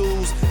and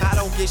choose. I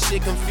don't get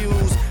shit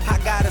confused. I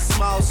got a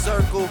small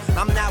circle.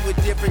 I'm not with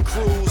different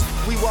crews.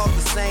 We walk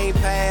the same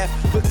path,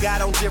 but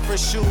got on different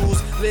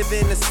shoes. Live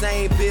in the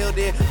same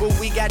building, but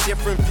we got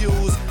different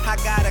views. I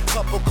got a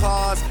couple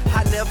cars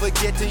I never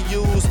get to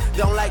use.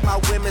 Don't like my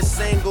women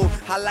single,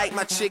 I like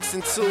my chicks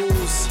in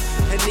twos.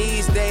 And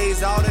these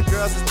days, all the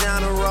girls is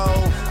down the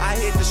road. I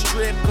hit the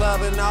strip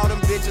club and all them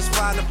bitches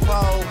find a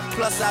pole.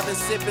 Plus I've been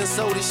sipping,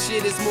 so this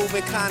shit is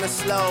moving kinda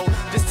slow.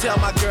 Just tell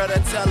my girl to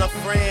tell a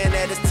friend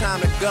that it's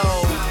time to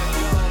go.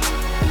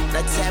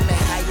 Now tell me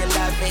how you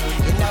love it.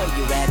 You know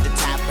you at the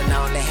top and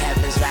only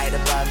heaven's right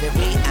above it.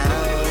 We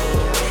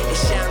own.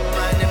 It's young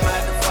money,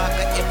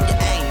 motherfucker. If you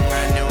ain't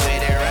running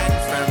with it, run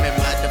from it,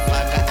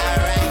 motherfucker.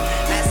 Alright.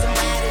 Now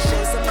somebody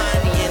show some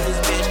money in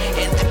this bitch.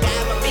 And I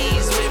got my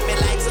bees with me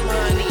like some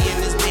honey in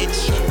this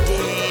bitch. You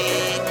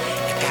dig?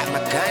 I got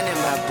my gun in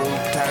my boot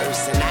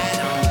purse and I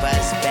don't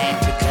bust back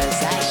because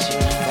I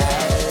shoot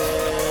first.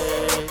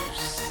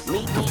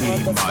 Meet me on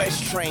the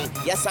first train.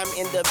 Yes, I'm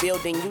in the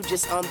building. You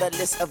just on the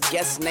list of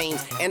guest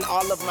names. And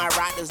all of my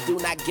riders do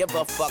not give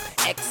a fuck.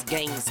 X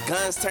Games.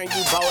 Guns turn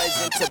you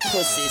boys into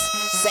pussies.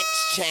 Sex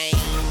change.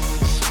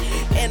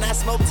 And I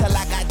smoke till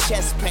I got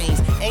chest pains.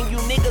 And you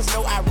niggas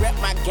know I rep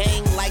my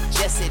gang like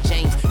Jesse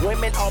James.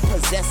 Women are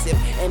possessive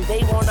and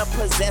they wanna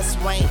possess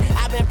Wayne.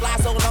 I've been fly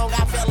so long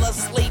I fell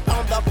asleep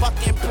on the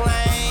fucking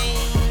plane.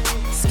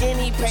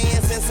 Skinny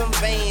pants and some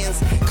Vans.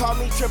 Call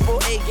me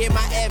AAA, get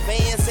my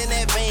advance in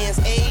advance.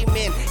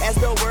 Amen. As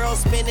the world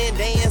spinning,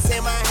 dance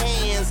in my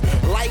hands.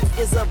 Life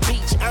is a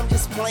beach, I'm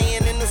just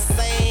playing in the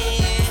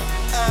sand.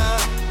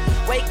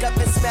 Wake up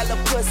and smell a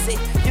pussy.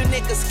 You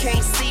niggas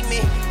can't see me,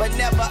 but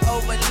never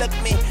overlook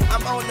me.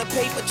 I'm on the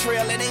paper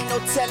trail and ain't no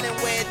telling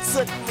where it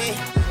took me.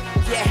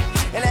 Yeah,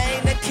 and I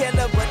ain't a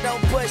killer, but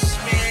don't push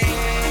me.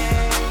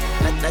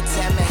 Now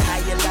tell me how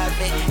you love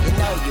it. You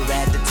know you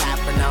at the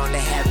top and only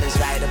heaven's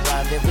right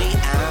above it. We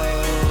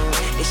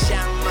own. It's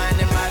young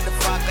money,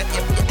 motherfucker.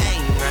 If you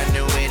ain't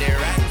running with it,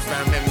 run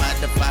from it,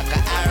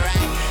 motherfucker.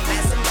 Alright.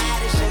 Now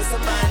somebody show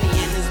some money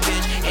in this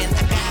bitch. And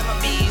I got my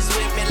bees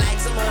with me like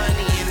some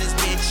honey in this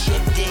bitch. You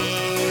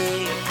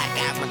dig? I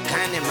got my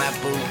gun in my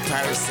boot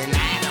purse and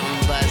I don't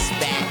bust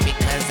back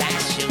because I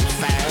shoot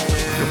first.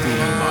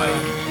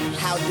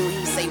 How do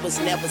he say was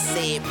never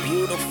said?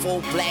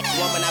 Beautiful black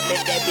woman, I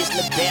bet that bitch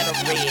look better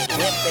red.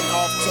 Whipping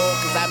off tour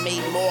cause I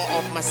made more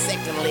off my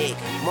second leg.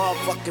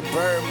 Motherfucking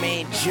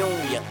Birdman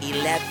Jr.,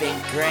 11th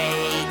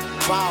grade.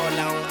 Ball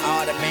on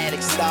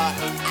automatic start.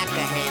 I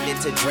can hand it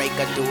to Drake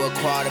or do a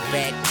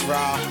quarterback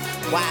draw.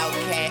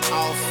 Wildcat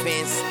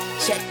offense,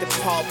 check the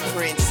paw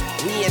prints.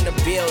 We in the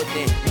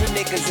building, you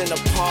niggas in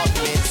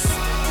apartments.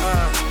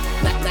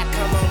 Now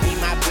come on, be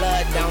my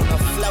blood donor.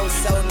 Flow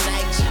so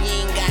nice, you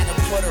ain't gotta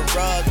put a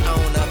rug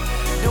on her.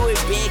 Do it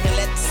big and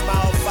let the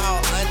small fall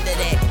under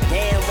that.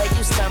 Damn, where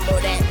you stumble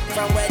at?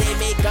 From where they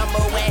make gumbo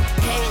at?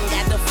 Ain't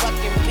got the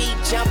fucking beat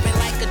jumping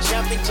like a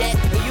jumping jack.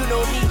 And you know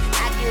me,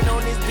 I get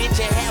on this bitch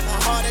and have a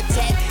heart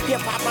attack.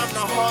 Hip hop, I'm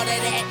the heart of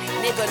that.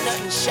 Nigga,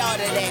 nothing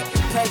short of that.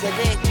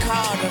 President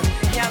Carter,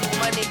 young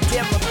money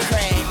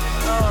Democrat.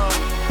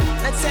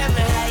 Now tell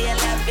me how you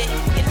love it.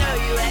 You know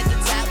you at the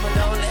top and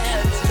only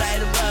heaven's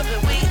right above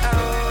it. We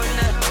own.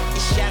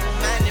 It's young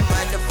money,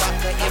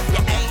 motherfucker. If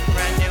you ain't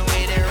running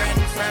with it, run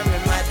from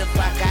it,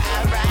 motherfucker.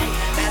 Alright.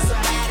 Now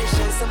somebody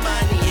show some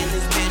money in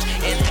this bitch.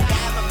 And I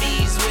got my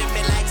bees with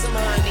me like some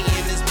honey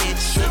in this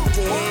bitch. You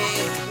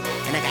dig?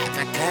 And I got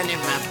my gun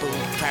in my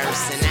boot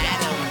purse. And I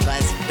don't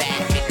bust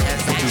back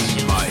because I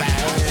shoot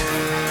first.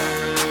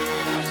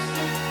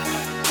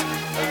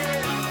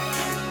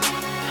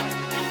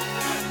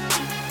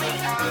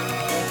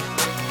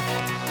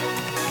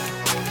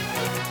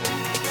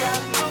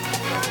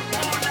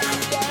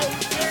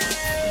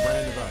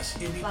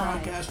 Indie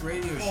Podcast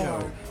Radio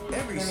Show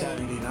every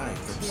Saturday night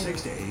from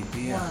 6 to 8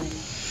 p.m.